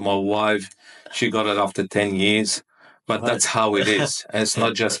times to my wife. She got it after 10 years. But that's how it is. And it's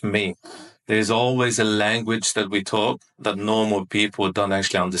not just me. There's always a language that we talk that normal people don't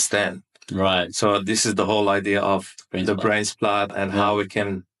actually understand. Right. So this is the whole idea of the Brain Splat and how we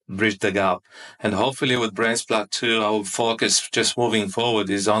can bridge the gap. And hopefully with Brain Splat 2, our focus just moving forward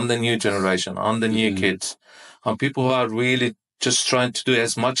is on the new generation, on the new kids, on people who are really just trying to do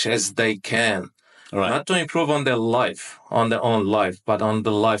as much as they can. Right. Not to improve on their life, on their own life, but on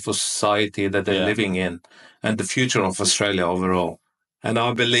the life of society that they're living in and the future of Australia overall. And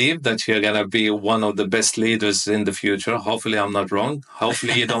I believe that you're going to be one of the best leaders in the future. Hopefully I'm not wrong.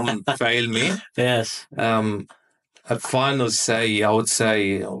 Hopefully you don't fail me. Yes. A final say, I would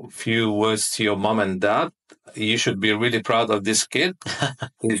say a few words to your mom and dad. You should be really proud of this kid.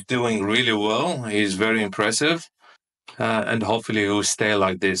 He's doing really well. He's very impressive. And hopefully he'll stay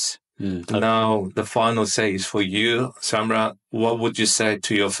like this. Now, the final say is for you, Samraat. What would you say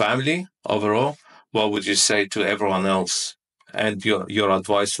to your family overall? What would you say to everyone else? And your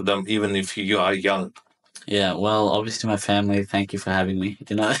advice to them, even if you are young? Yeah, well, obviously my family, thank you for having me.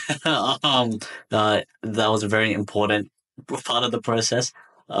 That was a very important part of the process.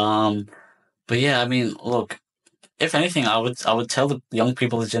 But yeah, I mean, look, if anything, I would tell the young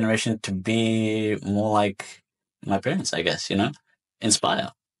people of this generation to be more like my parents, I guess, inspire.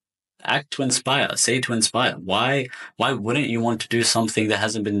 Act to inspire, say to inspire. Why wouldn't you want to do something that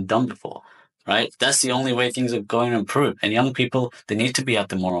hasn't been done before? Right? That's the only way things are going to improve. And young people, they need to be out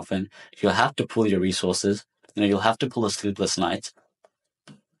there more often. You'll have to pull your resources. You'll have to pull the sleepless nights.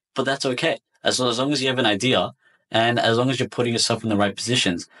 But that's okay. As long as you have an idea and as long as you're putting yourself in the right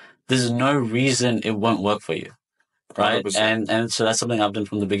positions, there's no reason it won't work for you. Right? 100%. And so that's something I've done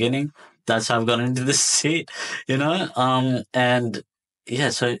from the beginning. That's how I've gotten into this seat, and yeah,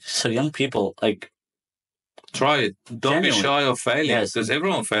 so young people, like, try it. Don't be shy of failing, because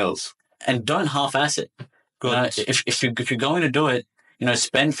everyone fails. And don't half-ass it. If you're going to do it,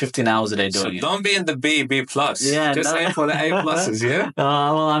 spend 15 hours a day doing it. Don't be in the B plus. Yeah, just aim for the A pluses. Yeah.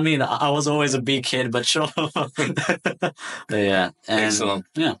 Well, I mean, I was always a B kid, but sure. Yeah. Excellent.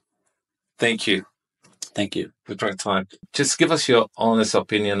 Yeah. Thank you. Thank you. The great time. Just give us your honest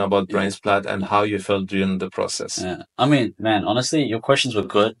opinion about BrainSplat and how you felt during the process. Yeah. I mean, man, honestly, your questions were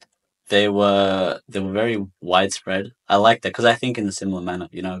good. They were very widespread. I like that because I think in a similar manner,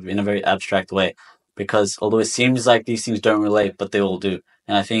 in a very abstract way. Because although it seems like these things don't relate, but they all do.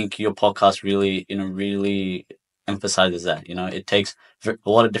 And I think your podcast really, really emphasizes that. It takes a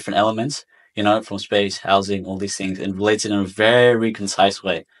lot of different elements, from space, housing, all these things, and relates it in a very concise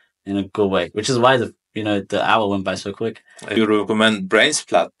way, in a good way, which is why the hour went by so quick. You recommend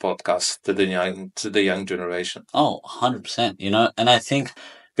BrainSplat podcast to the young generation? Oh, 100%, and I think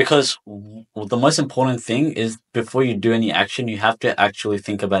because the most important thing is before you do any action, you have to actually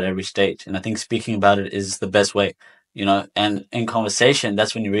think about every stage. And I think speaking about it is the best way, and in conversation,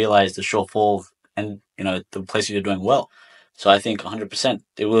 that's when you realize the shortfall and, the places you're doing well. So I think 100%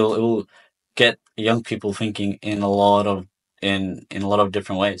 it will get young people thinking in a lot of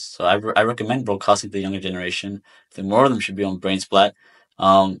different ways. So I recommend broadcasting to the younger generation. I think more of them should be on BrainSplat.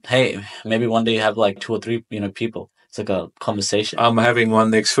 Hey, maybe one day you have like 2 or 3, people. It's like a conversation. I'm having one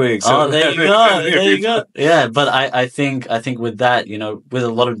next week. So there you go. There you go. Yeah, but I think with that, with a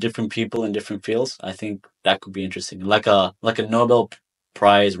lot of different people in different fields, I think that could be interesting. Like a Nobel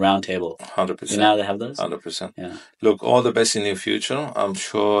Prize roundtable. 100%. They have those. 100%. Yeah. Look, all the best in your future. I'm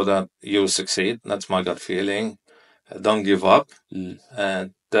sure that you'll succeed. That's my gut feeling. Don't give up,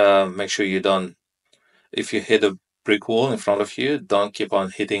 and make sure you don't. If you hit a brick wall in front of you, don't keep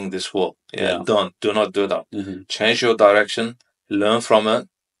on hitting this wall. Do not do that. Change your direction, learn from it,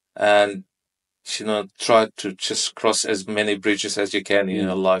 and try to just cross as many bridges as you can in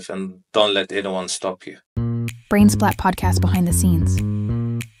your life, and don't let anyone stop you. BrainSplat podcast behind the scenes.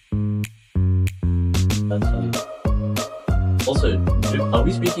 That's funny. Also, are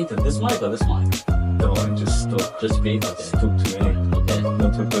we speaking to this mic or this mic? No, I just talk. Just speak. Okay. Just talk to me. Okay.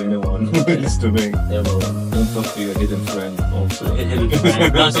 Don't talk to anyone. Just to me. Yeah, well, don't talk to your hidden friend also. Hidden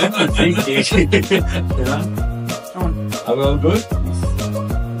friend. No, so I think Are we all good? Yes.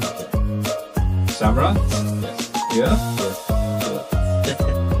 Okay. Samraat? Yes. Yeah? Yes.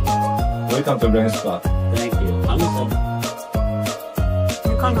 Welcome to BrainSplat. Thank you. I'm Sam.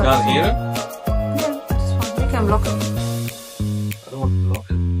 You can't hear it? Yeah, it's fine. You can block it. I don't want to block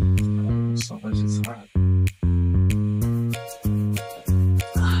it. Sometimes it's hard.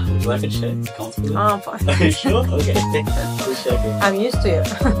 Would you like a chair? It's comfortable. Oh, fine. Are you sure? Okay. Just checking. I'm used to it.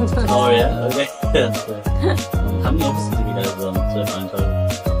 Oh yeah. Okay. That's good. How many episodes have you guys done so far in total?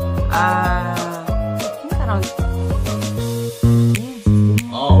 I think around.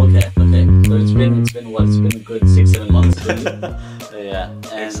 Oh, okay. So it's been what? It's been a good 6-7 months. Yeah.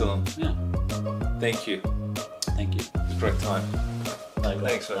 Excellent. Yeah. Thank you. Thank you. Great time. Likewise.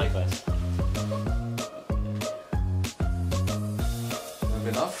 Thanks, man. Likewise.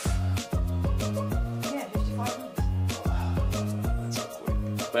 Enough? Yeah, 55 minutes. That's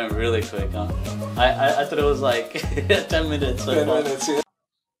quick. Went really quick, huh? I thought it was like 10 minutes. 10 minutes, yeah.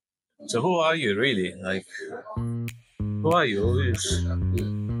 So who are you really? Like, who are you?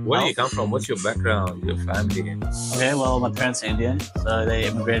 Where do you come from? What's your background, your family? Okay, well, my parents are Indian, so they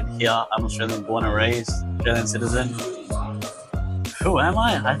immigrated here. I'm Australian, born and raised, Australian citizen. Who am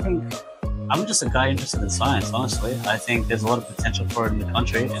I? I think I'm just a guy interested in science, honestly. I think there's a lot of potential for it in the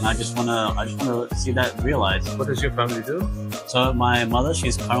country, and I just wanna see that realized. What does your family do? So my mother,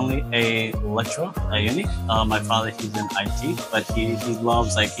 she's currently a lecturer at uni. My father, he's in IT, but he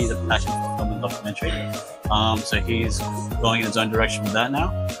loves, like, he's a passion for film and documentary. So he's going in his own direction with that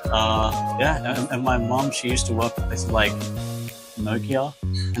now. And my mom, she used to work at places like Nokia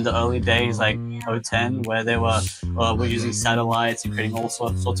in the early days, like 2010, where they were using satellites and creating all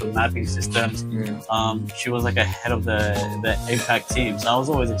sorts of mapping systems. She was like a head of the APAC team, so I was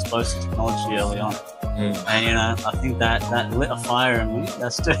always exposed to technology early on. And I think that lit a fire in me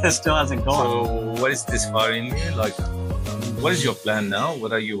that still hasn't gone. So what is this fire in you? Like, what is your plan now?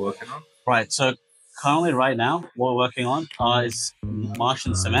 What are you working on? Right, so currently right now what we're working on is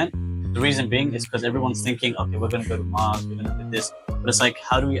Martian cement. The reason being is because everyone's thinking, okay, we're going to go to Mars, we're going to do this. But it's like,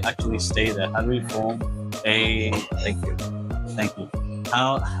 how do we actually stay there? How do we form a... Thank you.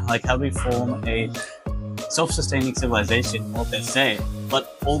 How do we form a self-sustaining civilization, what they say?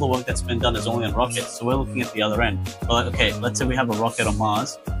 But all the work that's been done is only on rockets. So we're looking at the other end. We're like, okay, let's say we have a rocket on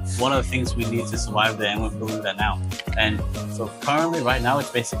Mars. What are the things we need to survive there? And we're building that now. And so currently, right now, it's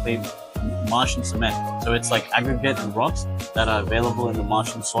basically Martian cement. So it's like aggregate and rocks that are available in the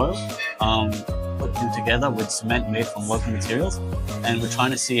Martian soil. put them together with cement made from local materials, and we're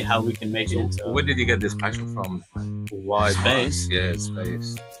trying to see how we can make it into... Where did you get this passion from? Why Space? Yeah,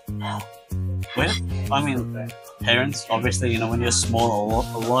 space. Well, I mean, parents, obviously, you know, when you're small,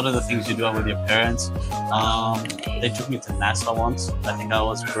 a lot of the things you do are with your parents. They took me to NASA once. I think I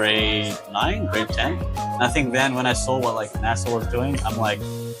was grade 9, grade 10. And I think then when I saw what like NASA was doing, I'm like,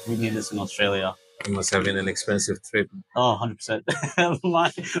 we need this in Australia. It must have been an expensive trip. Oh, 100%.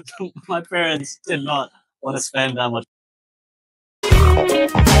 My parents did not want to spend that much.